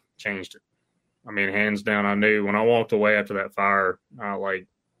day changed it. I mean, hands down, I knew when I walked away after that fire, I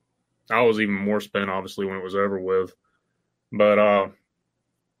was even more spent, obviously, when it was over with. But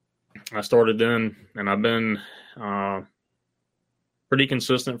I started then, and I've been pretty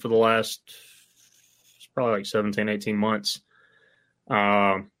consistent for the last probably 17, 18 months.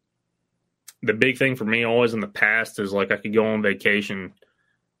 The big thing for me always in the past is I could go on vacation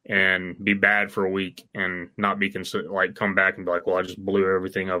and be bad for a week and not be come back and be well, I just blew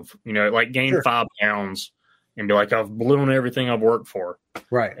everything I've, gain 5 pounds and be I've blown everything I've worked for.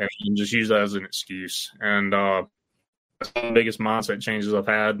 Right. And just use that as an excuse. And that's the biggest mindset changes I've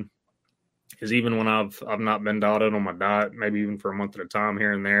had is even when I've not been dialed in on my diet, maybe even for a month at a time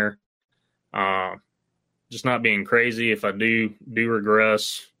here and there, just not being crazy. If I do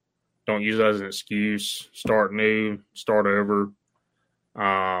regress, don't use that as an excuse. Start new, start over.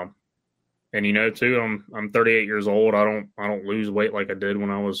 And too, I'm 38 years old. I don't lose weight like I did when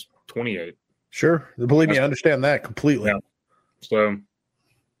I was 28. Sure. Believe me, I understand that completely. Yeah. So,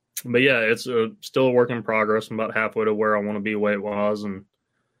 but yeah, it's still a work in progress. I'm about halfway to where I want to be weight wise. And,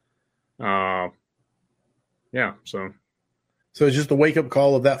 yeah, so it's just the wake up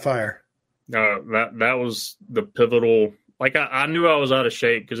call of that fire. That was the pivotal. I knew I was out of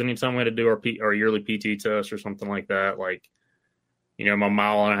shape because anytime we had to do our yearly PT test or something like that, my 1.5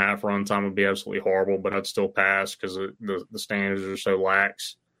 mile run time would be absolutely horrible, but I'd still pass because the standards are so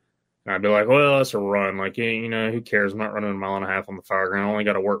lax. And I'd be well, that's a run. Who cares? I'm not running 1.5 miles on the fire ground. I only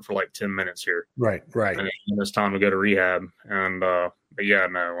got to work for 10 minutes here. Right. And it's time to go to rehab. And but yeah,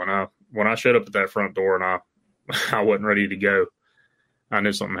 no. When I showed up at that front door and I wasn't ready to go, I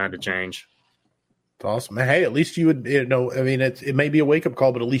knew something had to change. It's awesome. Hey, at least you would. It may be a wake up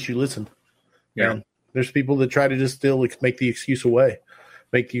call, but at least you listened. Yeah. And there's people that try to just still make the excuse away.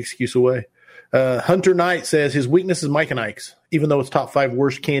 Hunter Knight says his weakness is Mike and Ike's, even though it's top 5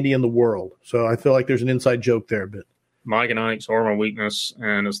 worst candy in the world. So I feel like there's an inside joke there. But Mike and Ike's are my weakness,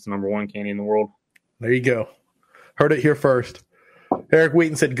 and it's the number 1 candy in the world. There you go. Heard it here first. Eric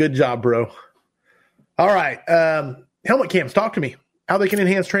Wheaton said, good job, bro. All right. Helmet camps, talk to me. How they can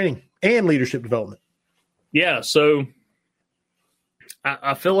enhance training and leadership development. Yeah, so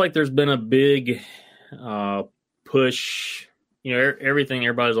I feel like there's been a big push.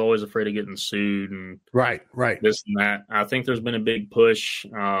 Everybody's always afraid of getting sued and right, this and that. I think there's been a big push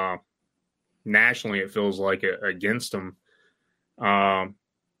nationally. It feels like against them.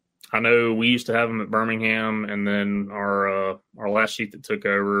 I know we used to have them at Birmingham, and then our last chief that took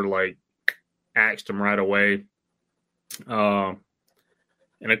over axed them right away.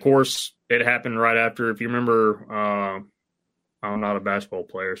 And of course, it happened right after. If you remember, I'm not a basketball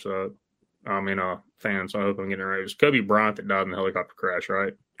player, so I'm a fan, so I hope I'm getting it right. It was Kobe Bryant that died in the helicopter crash,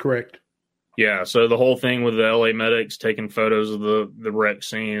 right? Correct. Yeah, so the whole thing with the LA medics taking photos of the wreck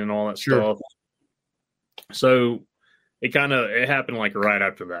scene and all that stuff. So it happened right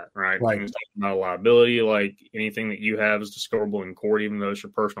after that, right? Right. And it's talking about liability, anything that you have is discoverable in court, even though it's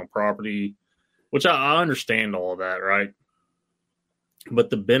your personal property, which I understand all of that, right?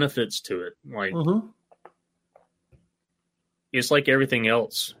 But the benefits to it, it's like everything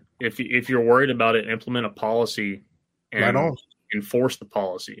else. If you're worried about it, implement a policy and enforce the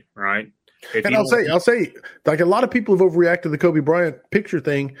policy, right? And I'll say, like a lot of people have overreacted to the Kobe Bryant picture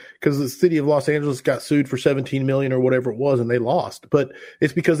thing because the city of Los Angeles got sued for $17 million or whatever it was, and they lost. But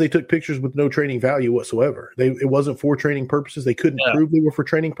it's because they took pictures with no training value whatsoever. It wasn't for training purposes. They couldn't prove they were for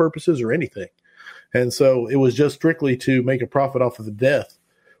training purposes or anything. And so it was just strictly to make a profit off of the death,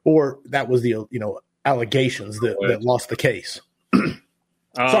 or that was the allegations that lost the case. Sorry,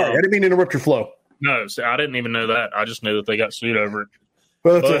 I didn't mean to interrupt your flow. No, so I didn't even know that. I just knew that they got sued over it.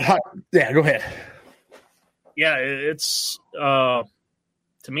 Well, go ahead. Yeah, it's to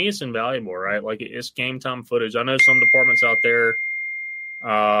me, it's invaluable, right? Like it's game time footage. I know some departments out there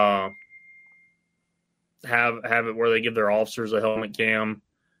have it where they give their officers a helmet cam.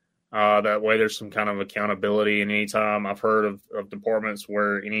 That way, there's some kind of accountability. And anytime I've heard of departments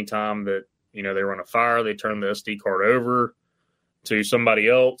where anytime that they run a fire, they turn the SD card over to somebody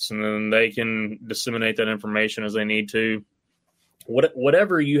else, and then they can disseminate that information as they need to.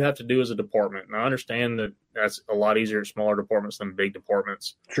 Whatever you have to do as a department, and I understand that that's a lot easier at smaller departments than big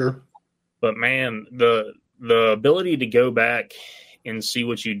departments. Sure. But man, the ability to go back and see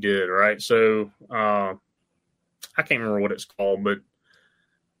what you did, right? So I can't remember what it's called, but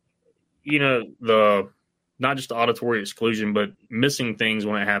the not just auditory exclusion, but missing things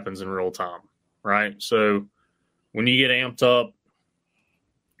when it happens in real time, right? So when you get amped up,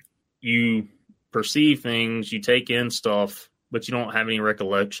 you perceive things, you take in stuff, but you don't have any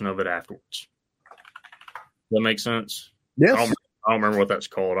recollection of it afterwards. Does that make sense? Yes. I don't remember what that's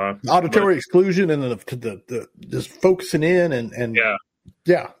called. Auditory exclusion, and the just focusing in and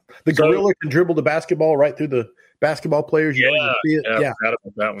the gorilla can dribble the basketball right through the basketball players. You don't even see it. I forgot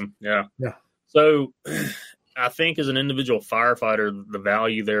about that one. Yeah. So I think as an individual firefighter, the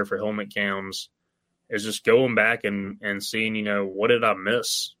value there for helmet cams is just going back and seeing, what did I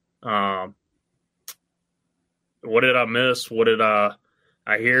miss? What did I miss? What did I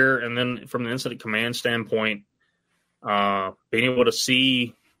hear? And then from the incident command standpoint, being able to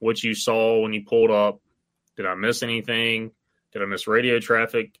see what you saw when you pulled up. Did I miss anything? Did I miss radio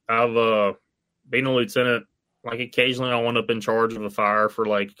traffic? I've being a lieutenant, like occasionally I wind up in charge of a fire for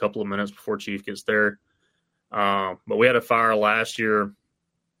like a couple of minutes before chief gets there. But we had a fire last year,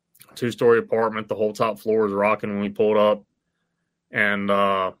 2-story apartment. The whole top floor was rocking when we pulled up. And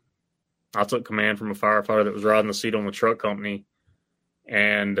I took command from a firefighter that was riding the seat on the truck company.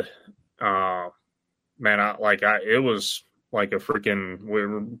 And it was like a freaking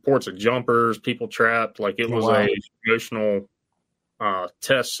reports of jumpers, people trapped. Like it was a emotional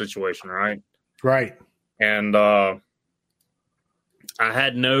test situation, right? Right. And I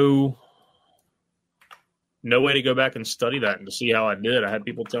had no way to go back and study that and to see how I did. I had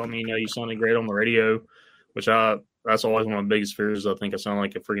people telling me, you sounded great on the radio, which that's always one of my biggest fears. I think I sound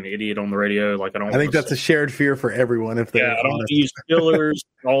like a freaking idiot on the radio. Like I think that's a shared fear for everyone. I don't want to use fillers,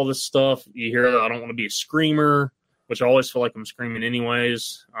 all this stuff. You hear I don't want to be a screamer, which I always feel like I'm screaming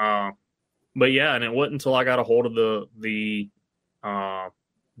anyways. But yeah, and it wasn't until I got a hold of the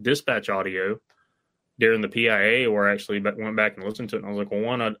dispatch audio during the PIA where I actually went back and listened to it. And I was like, well,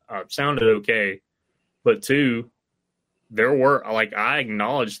 one, I sounded okay. But two, I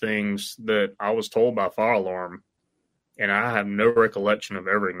acknowledged things that I was told by fire alarm, and I have no recollection of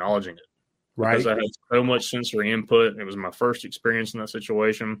ever acknowledging it. Right. Because I had so much sensory input. It was my first experience in that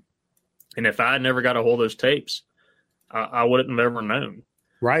situation. And if I had never got a hold of those tapes, I wouldn't have ever known.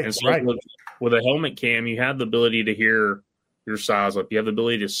 Right. And so with a helmet cam, you have the ability to hear your size up. You have the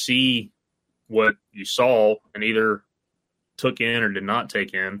ability to see what you saw and either took in or did not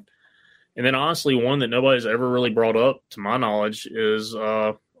take in. And then honestly, one that nobody's ever really brought up to my knowledge is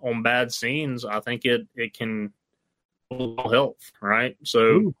on bad scenes. I think it can help, right? So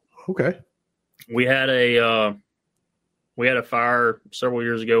Ooh, okay. We had a fire several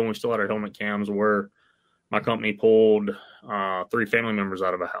years ago when we still had our helmet cams where my company pulled 3 family members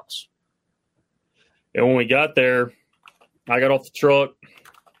out of a house. And when we got there, I got off the truck.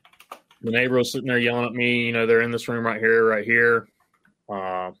 The neighbor was sitting there yelling at me, they're in this room right here.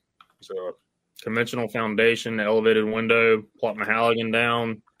 It's a conventional foundation, elevated window, plopped my Halligan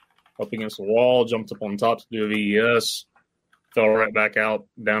down up against the wall, jumped up on top to do a VES, fell right back out,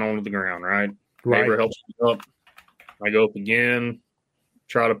 down onto the ground, right? Neighbor helps me up. I go up again,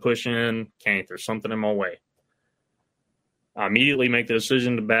 try to push in, can't. There's something in my way. I immediately make the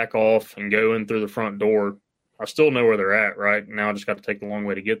decision to back off and go in through the front door. I still know where they're at, right? Now I just got to take the long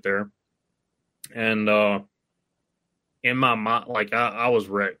way to get there. And in my mind, I was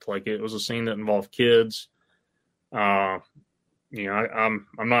wrecked. Like it was a scene that involved kids. I'm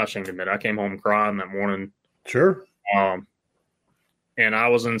not ashamed to admit I came home crying that morning. Sure. And I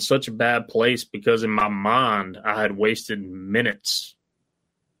was in such a bad place because in my mind I had wasted minutes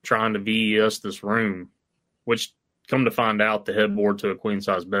trying to VES this room, which come to find out the headboard to a queen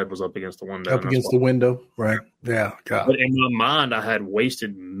size bed was up against the window. Up against the window, right? Yeah. God. But in my mind, I had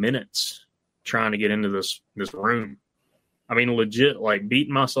wasted minutes trying to get into this room. I mean, legit, like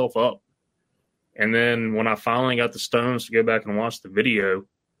beating myself up. And then when I finally got the stones to go back and watch the video,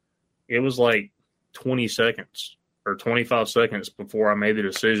 it was like 20 seconds or 25 seconds before I made the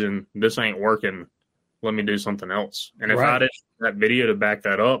decision, this ain't working. Let me do something else. And if I didn't have that video to back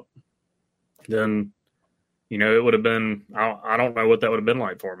that up, then, you know, it would have been, I don't know what that would have been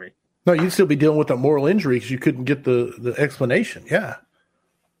like for me. No, you'd still be dealing with a moral injury because you couldn't get the explanation. Yeah,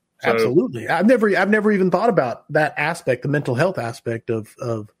 so, absolutely. I've never even thought about that aspect, the mental health aspect of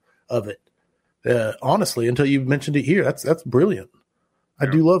it. Honestly, until you mentioned it here. That's brilliant. I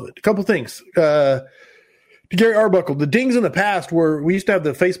do love it. A couple things. To Gary Arbuckle, the dings in the past were, we used to have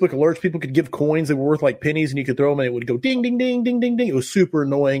the Facebook alerts. People could give coins that were worth like pennies and you could throw them and it would go ding, ding, ding, ding, ding, ding. It was super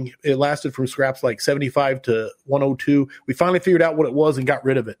annoying. It lasted from scraps like 75 to 102. We finally figured out what it was and got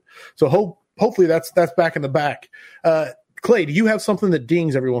rid of it. So hopefully that's back in the back. Clay, do you have something that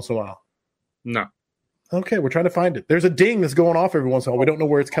dings every once in a while? No. Okay, we're trying to find it. There's a ding that's going off every once in a while. We don't know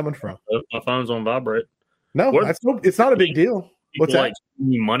where it's coming from. My phone's on vibrate. No, it's not a big deal. What's that? Like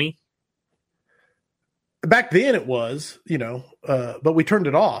money? Back then it was, but we turned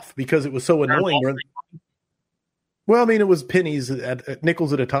it off because it was so annoying. Well, I mean, it was pennies at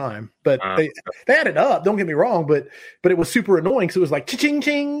nickels at a time, but they added up. Don't get me wrong, but it was super annoying. So it was like ching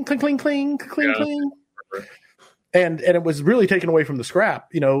ching, cling cling cling, cling cling, and it was really taken away from the scrap.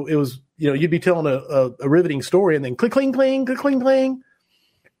 It was you'd be telling a riveting story and then cling cling cling cling cling,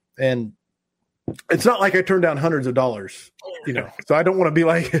 and it's not like I turned down hundreds of dollars, so I don't want to be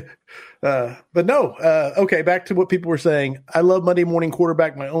like, but no. Okay. Back to what people were saying. I love Monday morning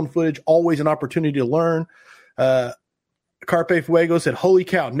quarterback, my own footage, always an opportunity to learn. Carpe Fuego said, holy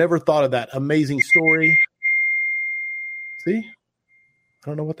cow, never thought of that. Amazing story. See, I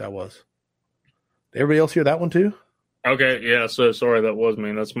don't know what that was. Did everybody else hear that one too? Okay. Yeah. So sorry. That was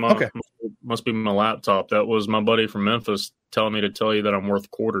me. That's must be my laptop. That was my buddy from Memphis telling me to tell you that I'm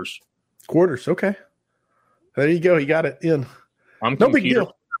worth quarters. Quarters, okay. There you go. He got it in. No big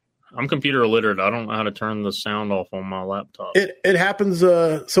deal. I'm computer illiterate. I don't know how to turn the sound off on my laptop. It happens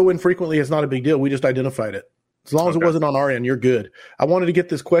so infrequently. It's not a big deal. We just identified it. As long as it wasn't on our end, you're good. I wanted to get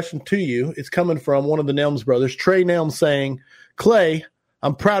this question to you. It's coming from one of the Nelms brothers, Trey Nelms, saying, Clay,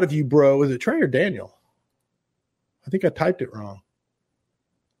 I'm proud of you, bro. Is it Trey or Daniel? I think I typed it wrong.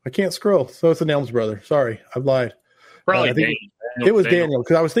 I can't scroll. So it's a Nelms brother. Sorry, I've lied. Probably Daniel. It was Daniel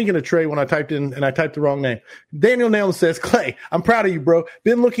because I was thinking of Trey when I typed in and I typed the wrong name. Daniel Nelms says, Clay, I'm proud of you, bro.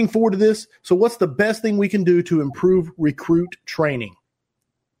 Been looking forward to this. So what's the best thing we can do to improve recruit training?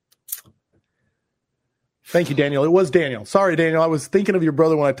 Thank you, Daniel. It was Daniel. Sorry, Daniel. I was thinking of your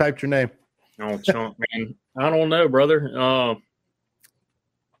brother when I typed your name. Oh, chunk, man. I don't know, brother.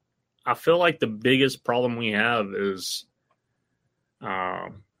 I feel like the biggest problem we have is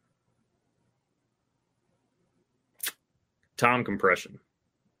time compression.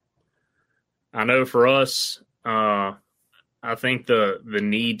 I know for us, I think the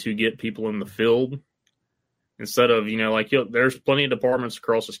need to get people in the field instead of, there's plenty of departments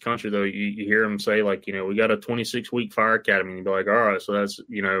across this country, though. You hear them say, we got a 26-week fire academy. And you'd be like, all right, so that's,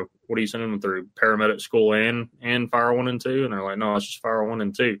 what are you sending them through? Paramedic school and fire 1 and 2? And they're like, no, it's just fire 1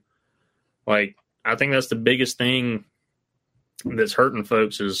 and 2. I think that's the biggest thing that's hurting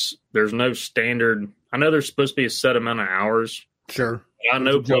folks is there's no standard. I know there's supposed to be a set amount of hours. Sure. I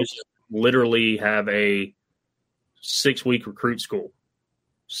know places literally have a 6-week recruit school.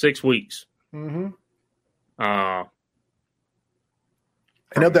 6 weeks. Mm-hmm.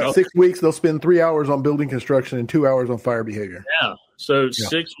 And of that 6 weeks, they'll spend 3 hours on building construction and 2 hours on fire behavior. Yeah. So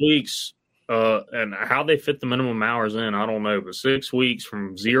 6 weeks, and how they fit the minimum hours in, I don't know. But 6 weeks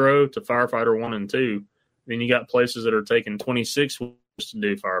from 0 to firefighter 1 and 2. Then you got places that are taking 26 weeks to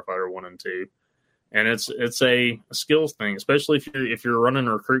do firefighter 1 and 2. And it's a skills thing, especially if you're running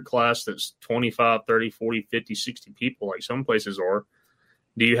a recruit class that's 25, 30, 40, 50, 60 people like some places are.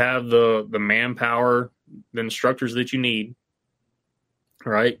 Do you have the manpower, the instructors that you need?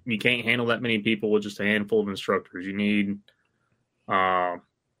 Right? You can't handle that many people with just a handful of instructors. You need I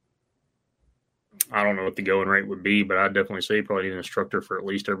don't know what the going rate would be, but I'd definitely say you probably need an instructor for at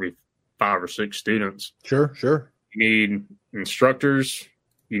least every 5 or 6 students. Sure. You need instructors.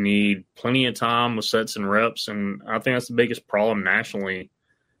 You need plenty of time with sets and reps. And I think that's the biggest problem nationally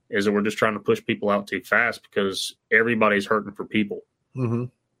is that we're just trying to push people out too fast because everybody's hurting for people,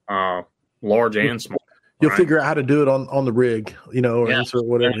 large and small. You'll figure out how to do it on the rig, or insert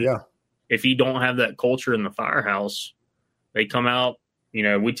whatever. Yeah. If you don't have that culture in the firehouse, they come out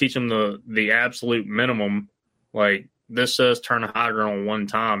we teach them the absolute minimum. Like this says turn a hydrant on one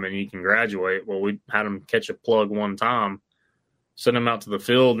time and you can graduate. Well, we had them catch a plug one time, send them out to the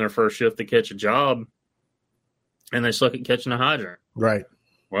field in their first shift to catch a job, and they suck at catching a hydrant. Right.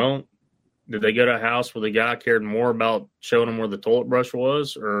 Well, did they go to a house where the guy cared more about showing them where the toilet brush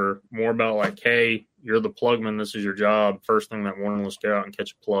was, or more about like, hey, you're the plugman, this is your job. First thing that morning, let's go out and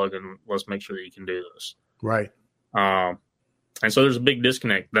catch a plug and let's make sure that you can do this. Right. And so there's a big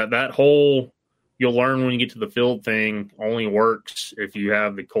disconnect. That whole you'll learn when you get to the field thing only works if you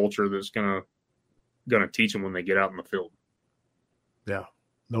have the culture that's gonna teach them when they get out in the field. Yeah,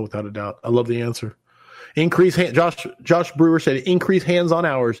 no, without a doubt. I love the answer. Josh Brewer said increase hands-on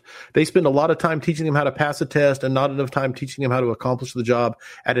hours. They spend a lot of time teaching them how to pass a test and not enough time teaching them how to accomplish the job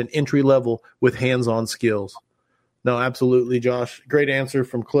at an entry level with hands-on skills. No, absolutely, Josh. Great answer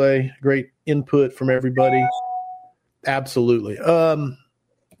from Clay. Great input from everybody. Absolutely.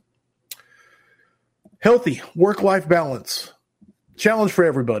 Healthy work-life balance. Challenge for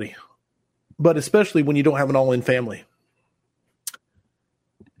everybody, but especially when you don't have an all-in family.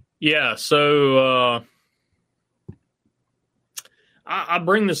 Yeah, so I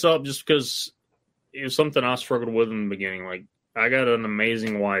bring this up just because it was something I struggled with in the beginning. Like, I got an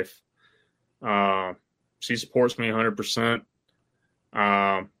amazing wife. She supports me 100%.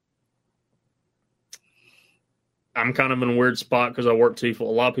 I'm kind of in a weird spot because I work a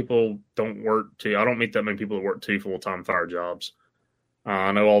lot of people don't work I don't meet that many people that work 2 full-time fire jobs.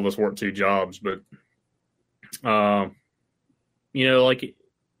 I know all of us work 2 jobs, but, like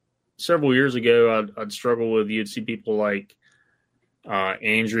several years ago, I'd struggle with, you'd see people like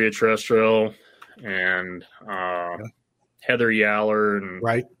Andrea Trestrell and Heather Yaller and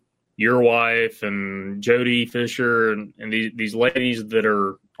right. Your wife and Jody Fisher and these ladies that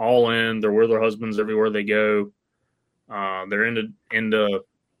are all in. They're with their husbands everywhere they go. They're into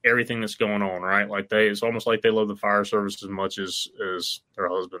everything that's going on, right? Like it's almost like they love the fire service as much as their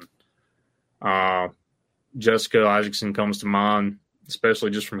husband. Jessica Isaacson comes to mind, especially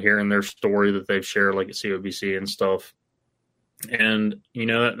just from hearing their story that they've shared, like at COBC and stuff. And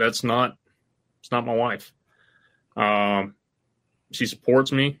it's not my wife. She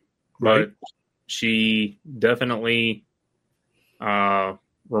supports me, right. but she definitely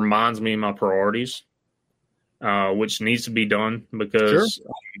reminds me of my priorities. Which needs to be done because sure.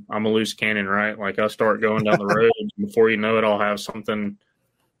 I'm a loose cannon, right? Like I start going down the road, and before you know it, I'll have something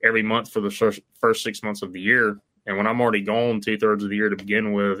every month for the first 6 months of the year. And when I'm already gone 2/3 of the year to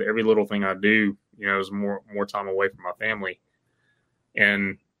begin with, every little thing I do, is more time away from my family.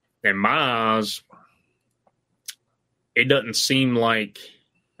 And in my eyes, it doesn't seem like,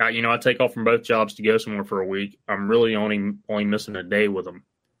 I take off from both jobs to go somewhere for a week. I'm really only missing a day with them.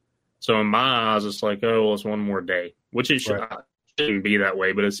 So in my eyes, it's like, oh, well, it's one more day, which it shouldn't be that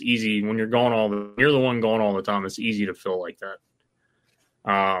way. But it's easy when you're you're the one gone all the time. It's easy to feel like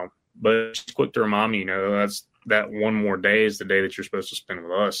that. But it's quick to remind me, that's that one more day is the day that you're supposed to spend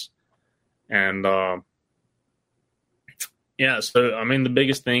with us. And so I mean, the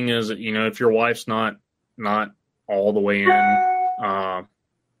biggest thing is that, if your wife's not all the way in, man,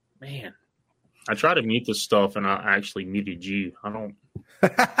 I try to mute this stuff and I actually muted you. I don't.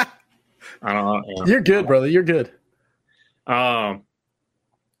 You're good, brother. You're good.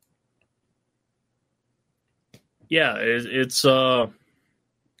 It's the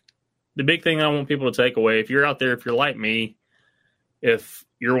big thing I want people to take away. If you're out there, if you're like me, if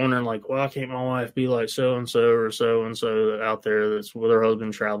you're wondering like, well, can't my wife be like so-and-so or so-and-so out there that's with her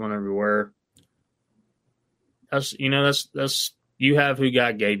husband traveling everywhere? That's you have who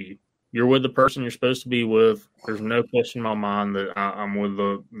God gave you. You're with the person you're supposed to be with. There's no question in my mind that I'm with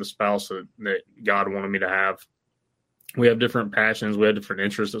the spouse that God wanted me to have. We have different passions. We have different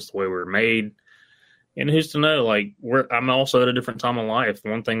interests. That's the way we were made. And who's to know? Like, I'm also at a different time in life.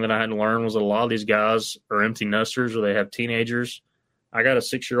 One thing that I had to learn was that a lot of these guys are empty nesters or they have teenagers. I got a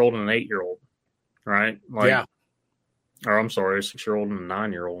 6-year-old and an 8-year-old, right? Like, yeah. Or I'm sorry, a 6-year-old and a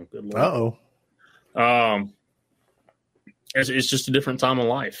 9-year-old. Good Lord. Uh-oh. It's just a different time in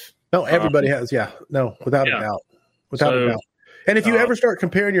life. No, everybody has. Yeah. No, without a doubt. Without a doubt. And if you ever start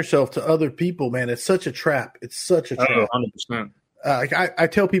comparing yourself to other people, man, it's such a trap. It's such a trap. 100%. I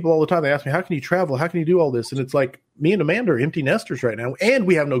tell people all the time, they ask me, how can you travel? How can you do all this? And it's like, me and Amanda are empty nesters right now, and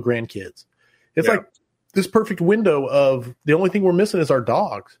we have no grandkids. It's like this perfect window of the only thing we're missing is our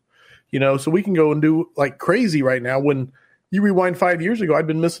dogs, so we can go and do like crazy right now. When you rewind 5 years ago, I'd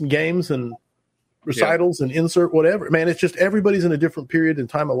been missing games and recitals and insert whatever. Man, it's just everybody's in a different period and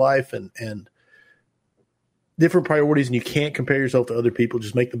time of life and different priorities, and you can't compare yourself to other people.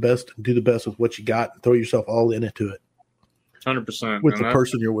 Just make the best and do the best with what you got and throw yourself all into it. 100%. with the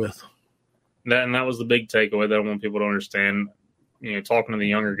person you're with. That was the big takeaway that I want people to understand. Talking to the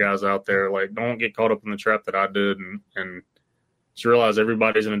younger guys out there, like, don't get caught up in the trap that I did, and just realize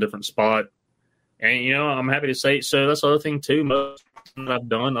everybody's in a different spot. And I'm happy to say, so that's the other thing too. Most that I've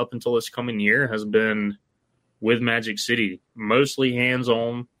done up until this coming year has been with Magic City, mostly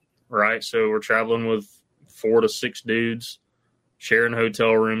hands-on, right? So we're traveling with 4 to 6 dudes, sharing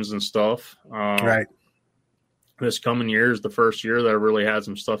hotel rooms and stuff. Right. This coming year is the first year that I really had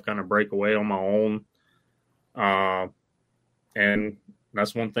some stuff kind of break away on my own. And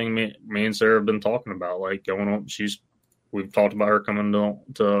that's one thing me and Sarah have been talking about, like going on. We've talked about her coming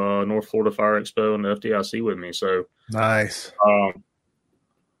to North Florida Fire Expo and the FDIC with me. So nice. I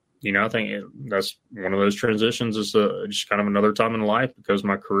think that's one of those transitions is just kind of another time in life, because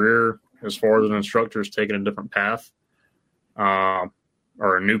my career as far as an instructor is taking a different path, or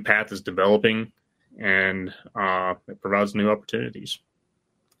a new path is developing, and it provides new opportunities.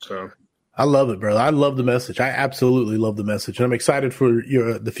 So I love it, brother. I love the message. I absolutely love the message, and I'm excited for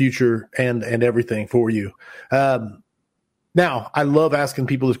the future and everything for you. Now, I love asking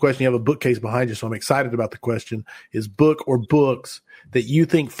people this question. You have a bookcase behind you, so I'm excited about the question. Is book or books that you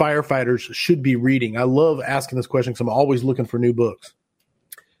think firefighters should be reading? I love asking this question because I'm always looking for new books.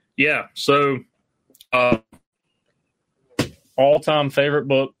 Yeah. So, all-time favorite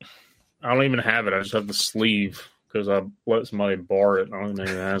book, I don't even have it. I just have the sleeve because I let somebody borrow it. I don't even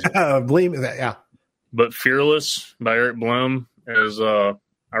know who has it. Believe that, yeah. But Fearless by Eric Blum is, I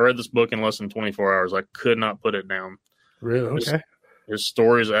read this book in less than 24 hours. I could not put it down. Really? Okay. His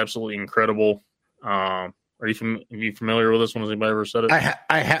story is absolutely incredible. Are you familiar with this one? Has anybody ever said it?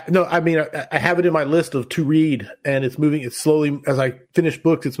 I have it in my list of to read, and it's moving. It's slowly, as I finish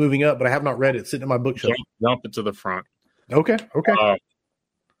books, it's moving up, but I have not read it. It's sitting in my bookshelf. Jump it to the front. Okay.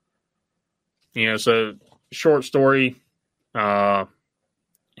 So short story.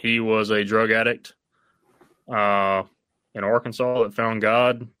 He was a drug addict in Arkansas that found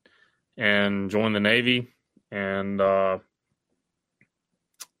God and joined the Navy and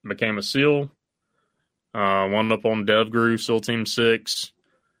became a SEAL. Wound up on DevGru, SEAL Team 6.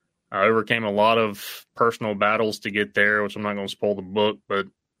 I overcame a lot of personal battles to get there, which I'm not going to spoil the book, but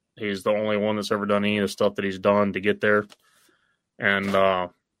he's the only one that's ever done any of the stuff that he's done to get there. And,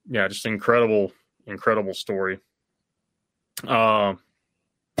 just incredible story. Probably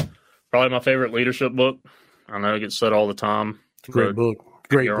my favorite leadership book. I know it gets said all the time. Great book.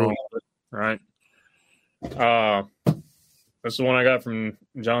 Right. This is the one I got from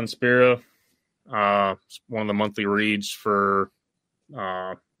John Spira. It's one of the monthly reads for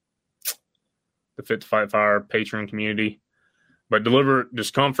the Fit to Fight Fire Patreon community. But Deliberate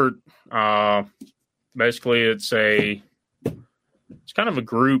Discomfort, basically it's kind of a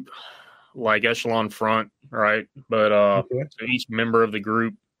group like Echelon Front, right? But so each member of the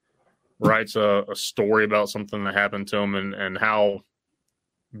group writes a story about something that happened to them and how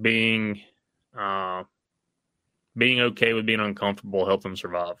being okay with being uncomfortable helped them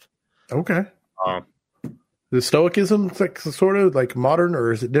survive. Okay. The Stoicism, it's like sort of like modern,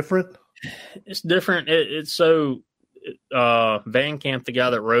 or is it different? It's different. It's so Van Camp, the guy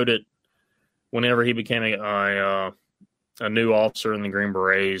that wrote it, whenever he became a new officer in the Green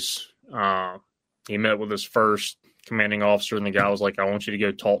Berets, he met with his first commanding officer, and the guy was like, "I want you to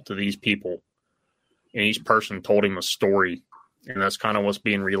go talk to these people," and each person told him a story, and that's kind of what's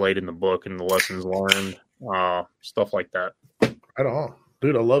being relayed in the book and the lessons learned, stuff like that. Right on,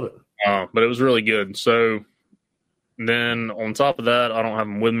 dude. I love it. But it was really good. So then on top of that, I don't have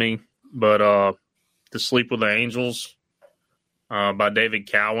them with me, but To Sleep with the Angels by David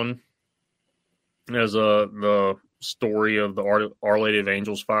Cowan is the story of the Our Lady of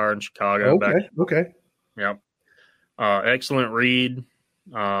Angels fire in Chicago. Okay. Yep. Excellent read.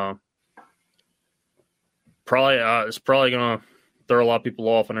 It's probably going to throw a lot of people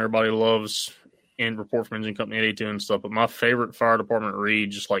off, and everybody loves and Report from Engine Company 82 and stuff. But my favorite fire department read,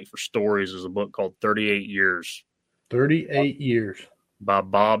 just like for stories, is a book called 38 Years. 38 Years. By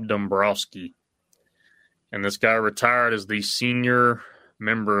Bob Dombrowski. And this guy retired as the senior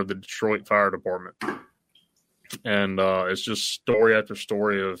member of the Detroit Fire Department. And it's just story after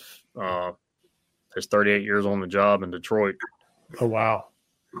story of his 38 years on the job in Detroit. Oh, wow.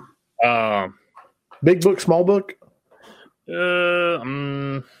 Big book, small book?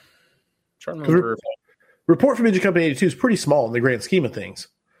 I'm trying to remember. Report from Engine Company 82 is pretty small in the grand scheme of things.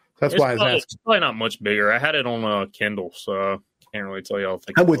 That's why I was asking. It's probably not much bigger. I had it on Kindle, so I can't really tell you all.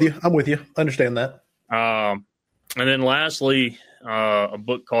 I'm with you. I understand that. And then lastly, a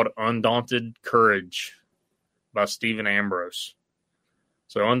book called Undaunted Courage by Stephen Ambrose.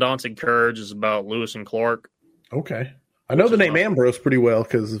 So Undaunted Courage is about Lewis and Clark. Okay. I know the name Ambrose pretty well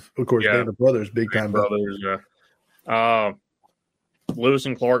because, of course, they're the brothers, big time. Brothers, yeah. Lewis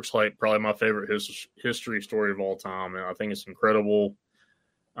and Clark's like probably my favorite history story of all time, and I think it's incredible.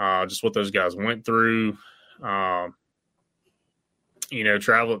 Just what those guys went through. Being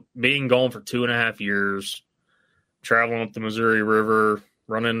gone for 2.5 years, traveling up the Missouri River,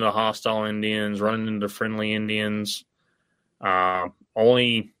 running into hostile Indians, running into friendly Indians,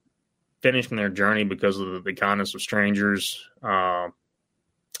 only finishing their journey because of the kindness of strangers, and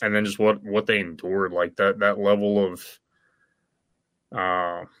then just what they endured, like that level of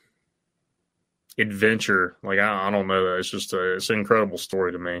adventure. Like I don't know, it's an incredible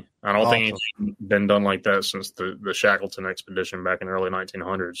story to me. I don't think it's been done like that since the Shackleton expedition back in the early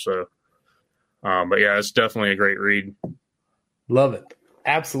 1900s. So, but yeah, it's definitely a great read. Love it,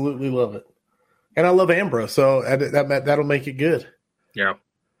 absolutely love it, and I love Ambrose, so that'll make it good. Yeah,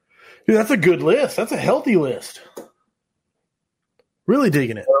 dude, that's a good list. That's a healthy list. Really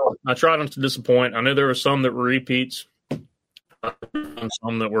digging it. Well, I tried not to disappoint. I knew there were some that were repeats, and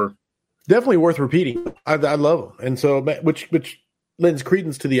some that were definitely worth repeating. I love them, and so which lends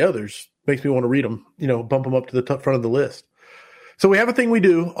credence to the others, makes me want to read them. Bump them up to the front of the list. So we have a thing we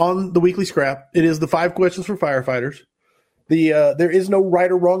do on the weekly scrap. It is the 5 questions for firefighters. There is no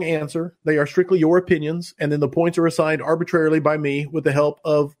right or wrong answer. They are strictly your opinions, and then the points are assigned arbitrarily by me with the help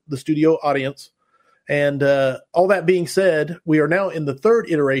of the studio audience. And all that being said, we are now in the 3rd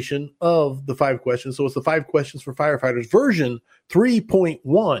iteration of the 5 questions. So it's the 5 questions for firefighters version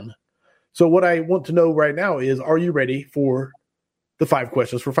 3.1. So what I want to know right now is, are you ready for the 5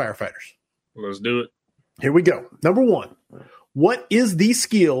 questions for firefighters? Let's do it. Here we go. Number 1, what is the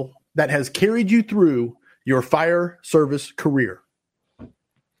skill that has carried you through your fire service career?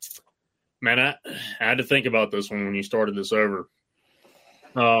 Man, I had to think about this one when you started this over.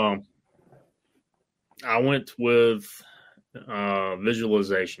 I went with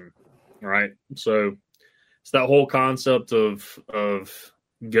visualization, right? So it's that whole concept of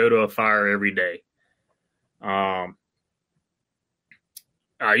go to a fire every day. I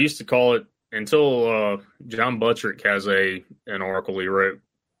used to call it, until John Buttrick has an article he wrote,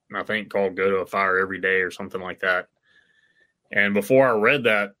 I think, called "Go to a Fire Every Day" or something like that. And before I read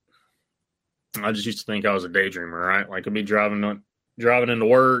that, I just used to think I was a daydreamer, right? Like I'd be driving into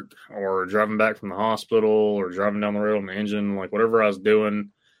work or driving back from the hospital or driving down the road on the engine, like whatever I was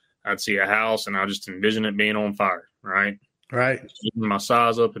doing, I'd see a house and I just envision it being on fire, right? Right. Envision my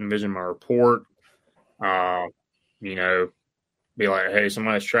size up, envision my report, be like, hey,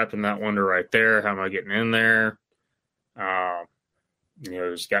 somebody's trapped in that window right there. How am I getting in there?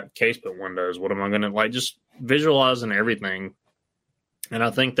 It's got casement windows. What am I going to, like, just visualizing everything. And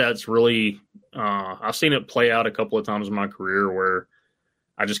I think that's really, I've seen it play out a couple of times in my career where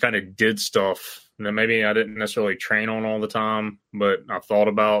I just kind of did stuff that maybe I didn't necessarily train on all the time, but I thought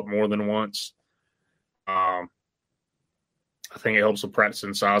about more than once. I think it helps with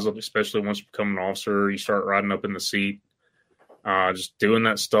practicing size up, especially once you become an officer, you start riding up in the seat. Just doing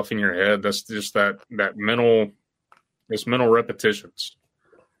that stuff in your head. That's just that mental repetitions.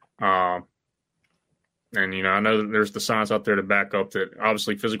 And, I know that there's the science out there to back up that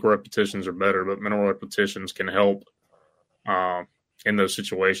obviously physical repetitions are better, but mental repetitions can help in those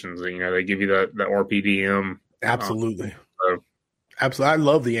situations. They give you that RPDM. Absolutely. Absolutely. I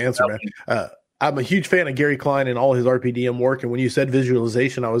love the answer, man. I'm a huge fan of Gary Klein and all his RPDM work. And when you said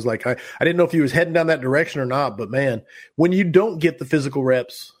visualization, I was like, I didn't know if he was heading down that direction or not. But man, when you don't get the physical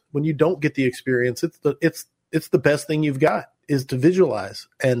reps, when you don't get the experience, it's the best thing you've got is to visualize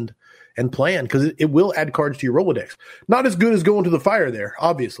and plan, because it will add cards to your Rolodex. Not as good as going to the fire there,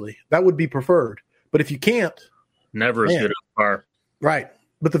 obviously. That would be preferred. But if you can't, never as good as fire. Right.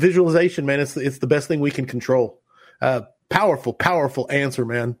 But the visualization, man, it's the best thing we can control. Powerful answer,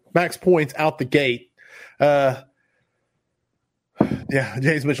 man. Max points out the gate. James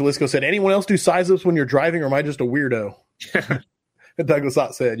Michelisco said, anyone else do size ups when you're driving, or am I just a weirdo? Douglas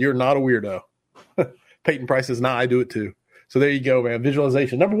Ott said, you're not a weirdo. Peyton Price says, nah, I do it too. So there you go, man.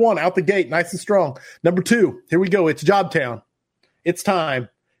 Visualization. Number 1, out the gate, nice and strong. Number 2, here we go. It's job town. It's time.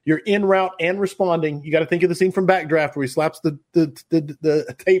 You're en route and responding. You got to think of the scene from Backdraft where he slaps the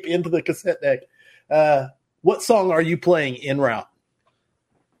tape into the cassette deck. What song are you playing en route?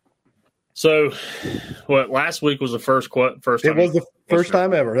 So, last week was the first time. It was the first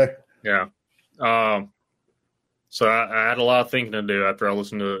time ever. Yeah. So I had a lot of thinking to do after I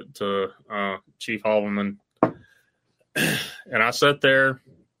listened to Chief Halverman. And I sat there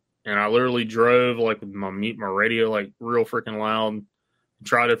and I literally drove like with my radio like real freaking loud,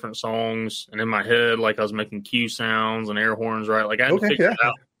 try different songs, and in my head like I was making cue sounds and air horns, right? Like I had to figure it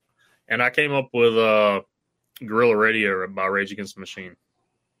out. And I came up with Guerrilla Radio by Rage Against the Machine.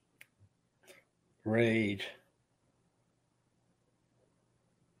 Rage.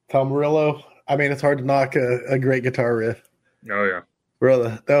 Tom Morello. I mean, it's hard to knock a great guitar riff. Oh yeah,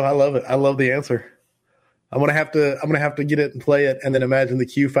 brother. No, I love it. I love the answer. I'm gonna have to get it and play it, and then imagine the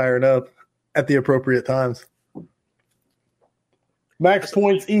cue firing up at the appropriate times. Max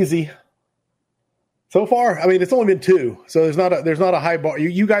points easy. So far, I mean, it's only been 2, so there's not a high bar.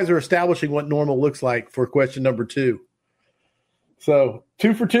 You guys are establishing what normal looks like for question number 2. So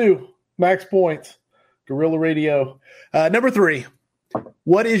 2 for 2, max points. Guerrilla Radio. Number 3.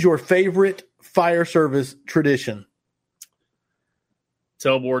 What is your favorite fire service tradition?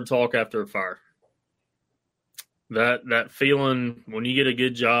 Tailboard talk after a fire. That feeling when you get a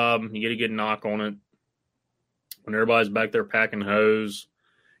good job, you get a good knock on it. When everybody's back there packing hose.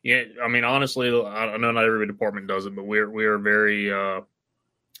 Yeah, I mean, honestly, I know not every department does it, but we are very.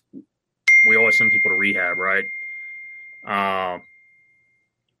 We always send people to rehab, right?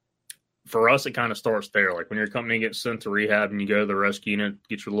 For us, it kind of starts there. Like when your company gets sent to rehab and you go to the rescue unit,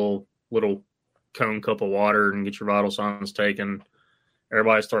 get your little cone cup of water and get your vital signs taken.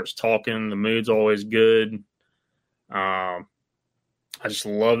 Everybody starts talking. The mood's always good. I just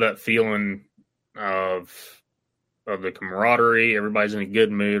love that feeling of the camaraderie. Everybody's in a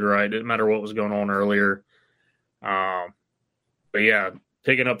good mood, right? Didn't matter what was going on earlier. But yeah,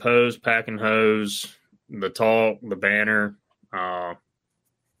 picking up hose, packing hose, the talk, the banner, all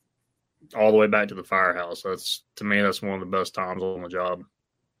the way back to the firehouse. To me, that's one of the best times on the job.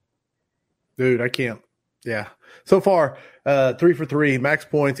 Dude, I can't. Yeah. So far, 3 for 3, max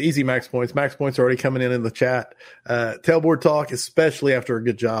points, easy max points. Max points are already coming in the chat. Tailboard talk, especially after a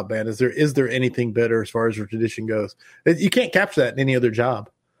good job, man. Is there anything better as far as your tradition goes? You can't capture that in any other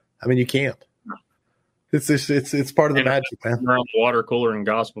job. I mean, you can't. It's part of the magic, man. Around the water cooler and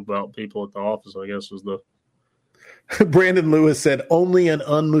gossip about people at the office, I guess, is the. Brandon Lewis said, only an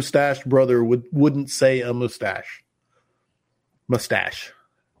unmustached brother wouldn't say a mustache. Mustache.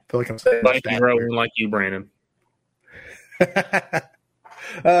 I feel like I'm saying like you, Brandon.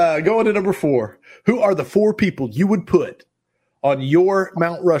 Going to number 4. Who are the 4 people you would put on your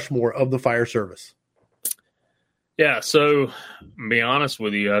Mount Rushmore of the fire service? Yeah, so to be honest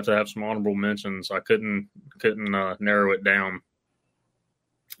with you, I have to have some honorable mentions. I couldn't narrow it down.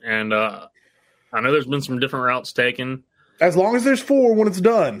 And I know there's been some different routes taken. As long as there's 4 when it's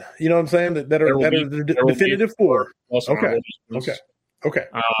done, you know what I'm saying? That are definitive 4. Okay.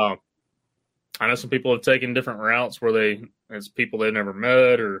 I know some people have taken different routes where it's people they've never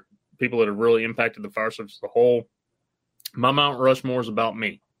met or people that have really impacted the fire service as a whole. My Mount Rushmore is about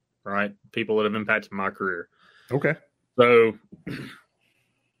me, right? People that have impacted my career. Okay. So,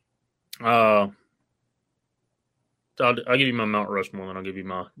 I'll give you my Mount Rushmore, and I'll give you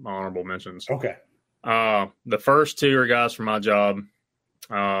my honorable mentions. Okay. The first 2 are guys from my job.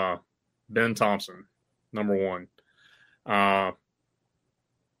 Ben Thompson, number 1.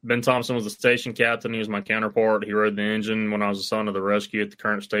 Ben Thompson was the station captain. He was my counterpart. He rode the engine when I was assigned to the rescue at the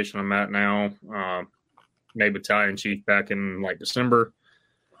current station I'm at now. Made battalion chief back in December.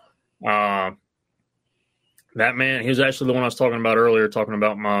 That man, he was actually the one I was talking about earlier, talking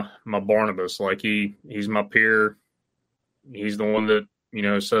about my Barnabas. He's my peer. He's the one that,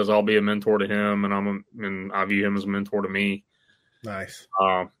 says I'll be a mentor to him, and I view him as a mentor to me. Nice.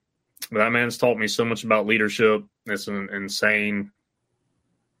 But that man's taught me so much about leadership. It's insane.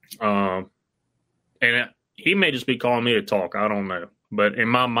 And he may just be calling me to talk. I don't know. But in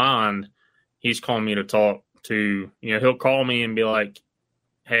my mind, he's calling me to talk to, he'll call me and be like,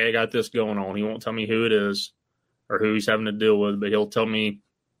 hey, I got this going on. He won't tell me who it is or who he's having to deal with, but he'll tell me,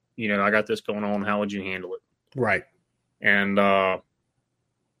 I got this going on. How would you handle it? Right. And,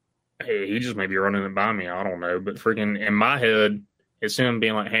 hey, he just may be running it by me. I don't know. But freaking in my head, it's him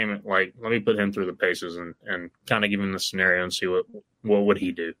being like, hey, let me put him through the paces and kind of give him the scenario and see what would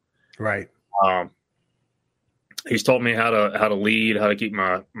he do. Right. He's taught me how to lead, how to keep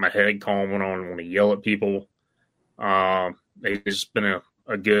my head calm when I want to yell at people. He's just been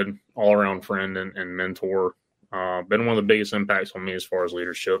a good all-around friend and mentor. Been one of the biggest impacts on me as far as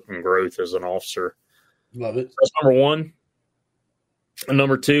leadership and growth as an officer. Love it. That's number 1. And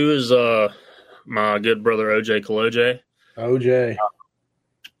number 2 is my good brother, OJ Kaloje. OJ.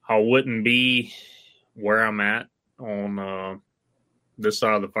 I wouldn't be where I'm at on this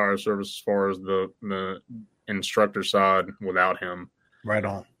side of the fire service as far as the instructor side without him. Right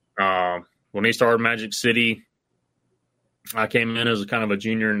on. When he started Magic City, I came in as a kind of a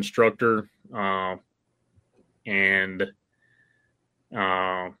junior instructor, and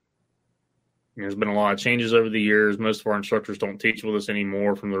there's been a lot of changes over the years. Most of our instructors don't teach with us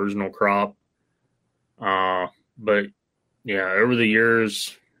anymore from the original crop. But yeah, over the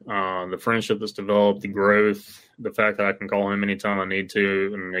years, the friendship that's developed, the growth, the fact that I can call him anytime I need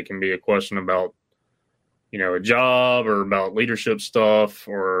to, and it can be a question about, a job or about leadership stuff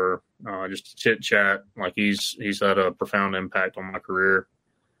or just chit chat. Like he's had a profound impact on my career.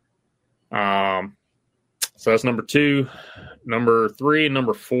 So that's number 2. Number 3 and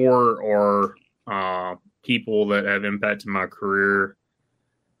number 4 are people that have impacted my career.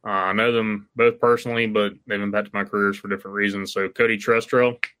 I know them both personally, but they've impacted my careers for different reasons. So Cody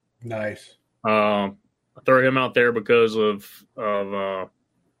Trestrell. Nice. I throw him out there because of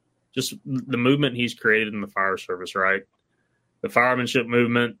just the movement he's created in the fire service, right? The firemanship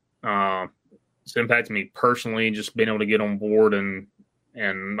movement, it's impacted me personally, just being able to get on board and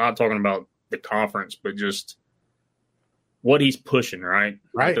not talking about the conference, but just what he's pushing, right?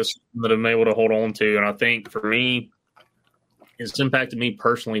 Right. That's that I'm able to hold on to. And I think for me, it's impacted me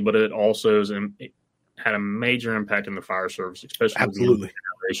personally, but it also it had a major impact in the fire service, especially absolutely the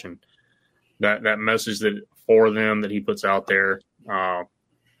generation. That message that for them that he puts out there,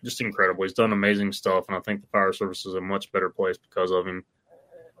 just incredible. He's done amazing stuff, and I think the fire service is a much better place because of him.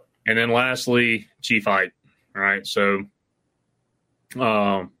 And then lastly, Chief Ike, right? So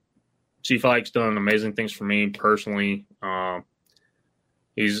Chief Ike's done amazing things for me personally. I've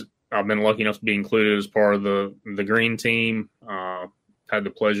been lucky enough to be included as part of the green team. Had the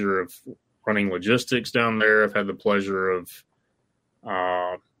pleasure of running logistics down there. I've had the pleasure of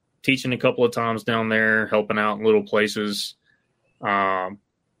teaching a couple of times down there, helping out in little places.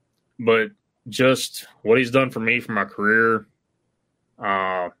 But just what he's done for me for my career,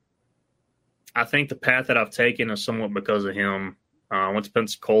 I think the path that I've taken is somewhat because of him. I went to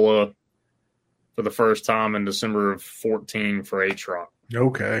Pensacola for the first time in December of 2014 for HROC.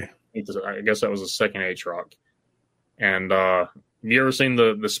 Okay. I guess that was the second HROC. And have you ever seen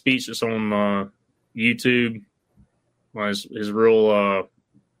the speech that's on YouTube? His real...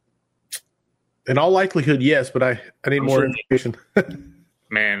 in all likelihood, yes, but I need more information.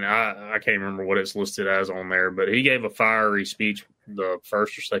 Man, I can't remember what it's listed as on there, but he gave a fiery speech the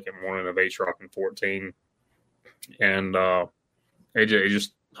first or second morning of HROC in 2014. And it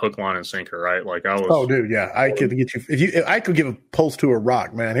just hook, line, and sinker, right? Like I was. Oh, dude, yeah, I could get you. If I could give a pulse to a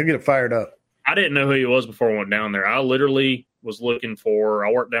rock, man, he'd get it fired up. I didn't know who he was before I went down there. I literally was looking for.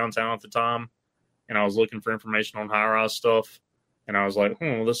 I worked downtown at the time, and I was looking for information on high-rise stuff. And I was like,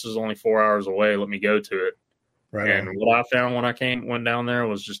 this is only 4 hours away. Let me go to it. Right. And what I found when I went down there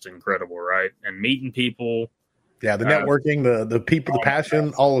was just incredible, right? And meeting people. Yeah, the networking, the people, the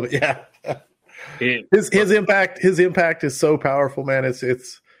passion, all of it. Yeah. His impact is so powerful, man. It's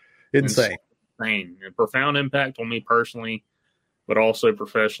insane. A profound impact on me personally, but also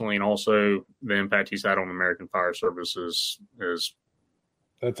professionally, and also the impact he's had on the American Fire Service is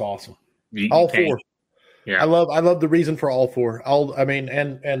that's awesome. All 4. Yeah, I love the reason for all 4.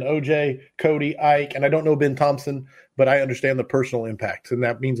 And OJ, Cody, Ike, and I don't know Ben Thompson, but I understand the personal impact, and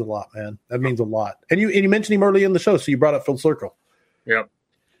that means a lot, man. That means a lot. And you mentioned him early in the show, so you brought up full circle. Yep.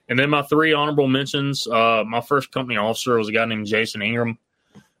 And then my 3 honorable mentions. My first company officer was a guy named Jason Ingram.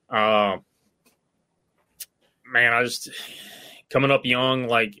 Man, I just coming up young,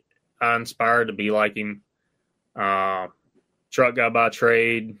 like I inspired to be like him. Truck guy by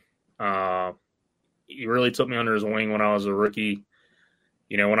trade. He really took me under his wing when I was a rookie.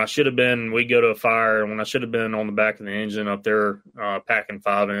 When I should have been, we'd go to a fire, and when I should have been on the back of the engine up there packing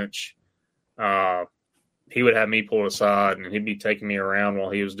 5-inch, he would have me pulled aside, and he'd be taking me around while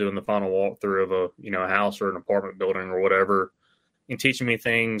he was doing the final walkthrough of a house or an apartment building or whatever, and teaching me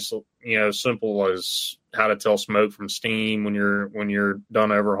things, simple as how to tell smoke from steam when you're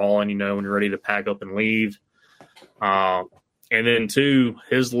done overhauling, when you're ready to pack up and leave. And then 2,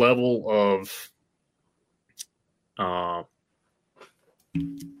 his level of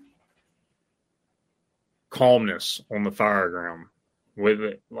calmness on the fire ground.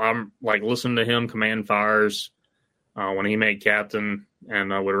 I'm like listening to him command fires when he made captain,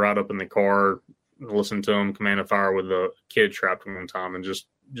 and I would ride up in the car, listen to him command a fire with a kid trapped one time, and just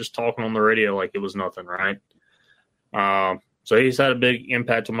talking on the radio like it was nothing, right? So he's had a big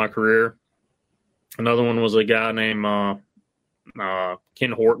impact on my career. Another one was a guy named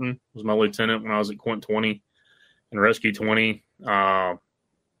Ken Horton, was my lieutenant when I was at Quint 20 and Rescue 20.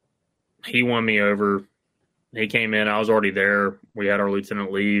 He won me over. He came in. I was already there. We had our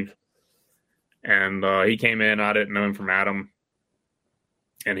lieutenant leave. And he came in. I didn't know him from Adam.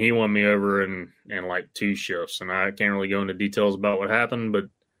 And he won me over in like 2 shifts. And I can't really go into details about what happened, but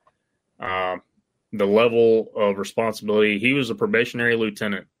the level of responsibility, he was a probationary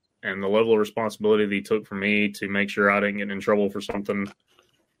lieutenant. And the level of responsibility that he took for me to make sure I didn't get in trouble for something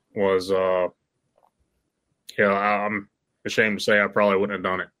was I'm ashamed to say I probably wouldn't have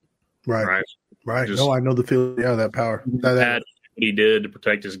done it. Right. Just, No, I know the feeling. Yeah, that power. Had what he did to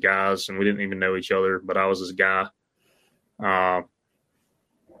protect his guys, and we didn't even know each other, but I was his guy. I'd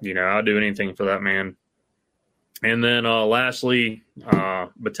do anything for that man. And then lastly,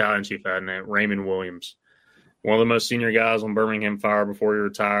 Battalion Chief Adjutant Raymond Williams, one of the most senior guys on Birmingham Fire before he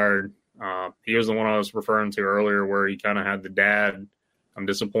retired. He was the one I was referring to earlier, where he kind of had the dad, I'm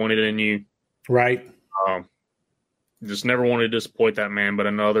disappointed in you. Right. Just never wanted to disappoint that man, but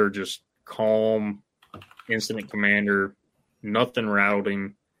another just calm incident commander. Nothing rattled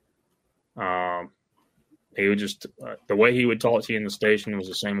him. He would just the way he would talk to you in the station was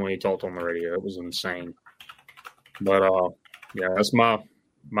the same way he talked on the radio. It was insane. But that's my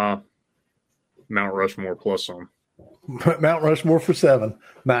Mount Rushmore plus some. Mount Rushmore for 7.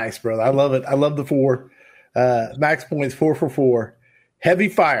 Nice, brother. I love it. I love the 4. Max points 4 for 4. Heavy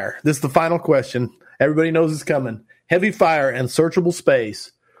fire. This is the final question. Everybody knows it's coming. Heavy fire and searchable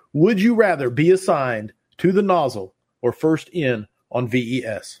space. Would you rather be assigned to the nozzle or first in on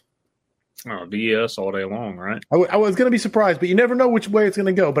VES? Oh, VES all day long, right? I was going to be surprised, but you never know which way it's going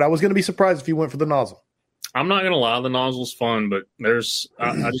to go. But I was going to be surprised if you went for the nozzle. I'm not going to lie. The nozzle's fun, but I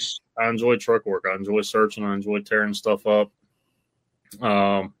enjoy truck work. I enjoy searching. I enjoy tearing stuff up.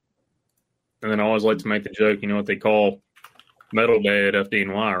 And then I always like to make the joke, you know what they call Metal Day at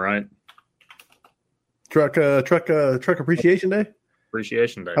FDNY, right? Truck Appreciation Day?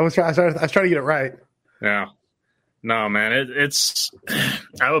 Appreciation Day. I was trying to get it right. Yeah. No, man, it's I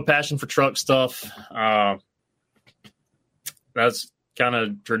have a passion for truck stuff. That's kind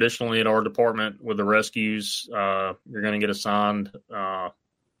of traditionally at our department with the rescues. You're going to get assigned,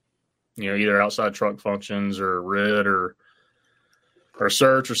 either outside truck functions or RID or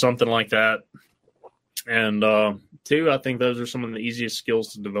search or something like that. And two, I think those are some of the easiest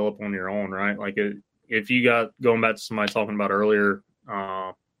skills to develop on your own, right? Like if you got going back to somebody talking about earlier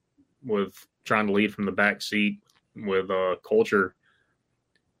with trying to lead from the back seat with culture,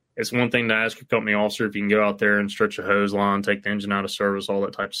 it's one thing to ask your company officer if you can go out there and stretch a hose line, take the engine out of service, all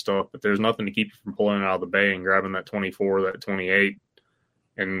that type of stuff. But there's nothing to keep you from pulling it out of the bay and grabbing that 24, that 28,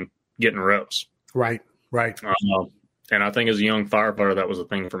 and getting reps. Right. And I think as a young firefighter, that was a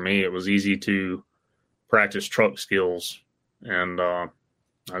thing for me. It was easy to practice truck skills, and I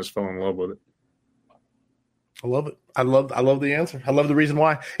just fell in love with it. I love it. I love the answer. I love the reason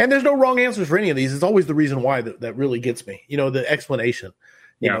why. And there's no wrong answers for any of these. It's always the reason why that really gets me. The explanation.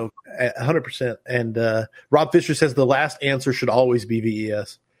 You know, 100%. And Rob Fisher says the last answer should always be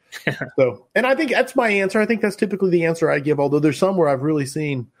VES. So, and I think that's my answer. I think that's typically the answer I give, although there's some where I've really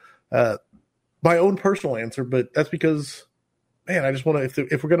seen my own personal answer, but that's because, man, I just want to,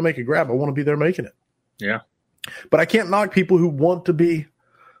 if we're going to make a grab, I want to be there making it. Yeah. But I can't knock people who want to be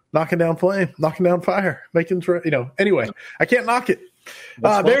knocking down flame, knocking down fire, anyway, I can't knock it.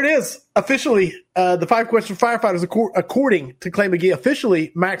 There it is. Officially, the 5 questions for firefighters, according to Clay Magee,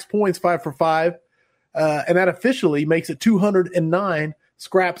 officially max points 5 for 5. And that officially makes it 209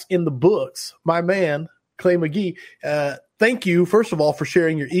 scraps in the books. My man, Clay Magee, thank you, first of all, for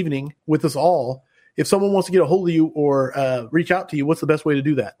sharing your evening with us all. If someone wants to get a hold of you or reach out to you, what's the best way to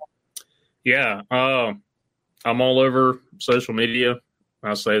do that? Yeah. I'm all over social media.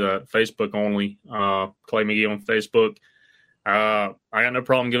 I say that Facebook only, Clay Magee on Facebook. I got no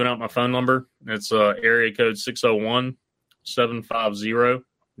problem giving out my phone number. It's area code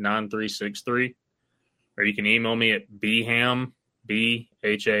 601-750-9363. Or you can email me at bham,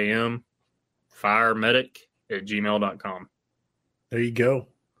 BHAM, firemedic@gmail.com. There you go.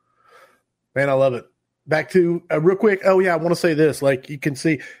 Man, I love it. Back to real quick. Oh yeah, I want to say this. Like you can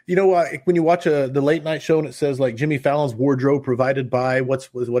see, when you watch the late night show and it says like Jimmy Fallon's wardrobe provided by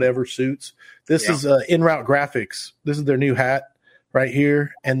whatever suits. This is En Route Graphics. This is their new hat right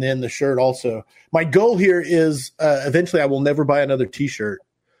here, and then the shirt also. My goal here is eventually I will never buy another T-shirt.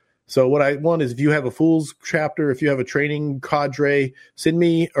 So what I want is if you have a fool's chapter, if you have a training cadre, send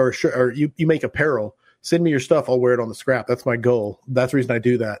me or you make apparel. Send me your stuff. I'll wear it on the scrap. That's my goal. That's the reason I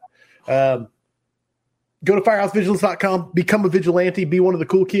do that. Go to firehousevigilance.com, become a vigilante, be one of the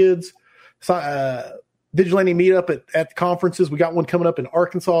cool kids. Vigilante meetup at conferences. We got one coming up in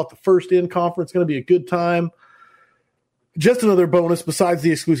Arkansas at the First In conference. It's going to be a good time. Just another bonus besides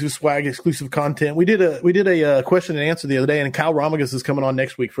the exclusive swag, exclusive content. We did a question and answer the other day, and Kyle Romagus is coming on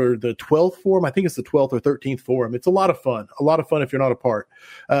next week for the 12th forum. I think it's the 12th or 13th forum. It's a lot of fun. A lot of fun if you're not a part.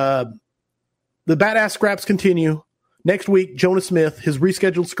 The badass scraps continue. Next week, Jonah Smith, his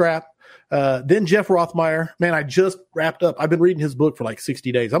rescheduled scrap. Then Jeff Rothmeyer, man, I just wrapped up. I've been reading his book for like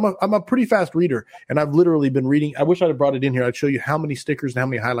 60 days. I'm a pretty fast reader, and I've literally been reading. I wish I'd have brought it in here. I'd show you how many stickers and how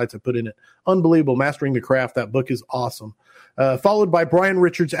many highlights I put in it. Unbelievable. Mastering the Craft. That book is awesome. Followed by Brian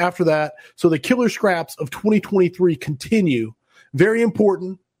Richards after that. So the killer scraps of 2023 continue. Very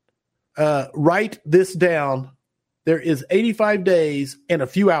important. Write this down. There is 85 days and a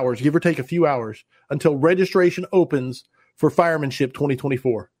few hours, give or take a few hours, until registration opens for Firemanship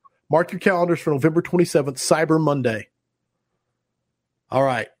 2024. Mark your calendars for November 27th, Cyber Monday. All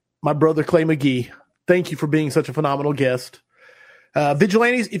right. My brother, Clay Magee, thank you for being such a phenomenal guest.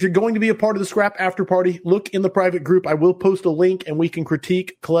 Vigilantes, if you're going to be a part of the Scrap After Party, look in the private group. I will post a link, and we can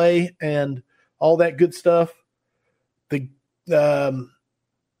critique Clay and all that good stuff. That's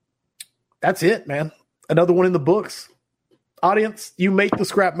it, man. Another one in the books. Audience, you make the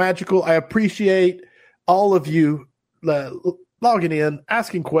Scrap magical. I appreciate all of you logging in,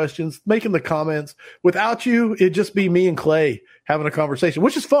 asking questions, making the comments. Without you, it'd just be me and Clay having a conversation,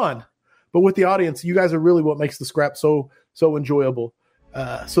 which is fun. But with the audience, you guys are really what makes the Scrap so enjoyable.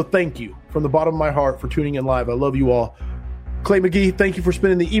 So thank you from the bottom of my heart for tuning in live. I love you all. Clay Magee, thank you for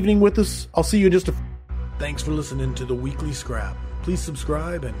spending the evening with us. I'll see you in just a... Thanks for listening to the Weekly Scrap. Please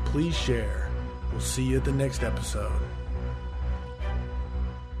subscribe and please share. We'll see you at the next episode.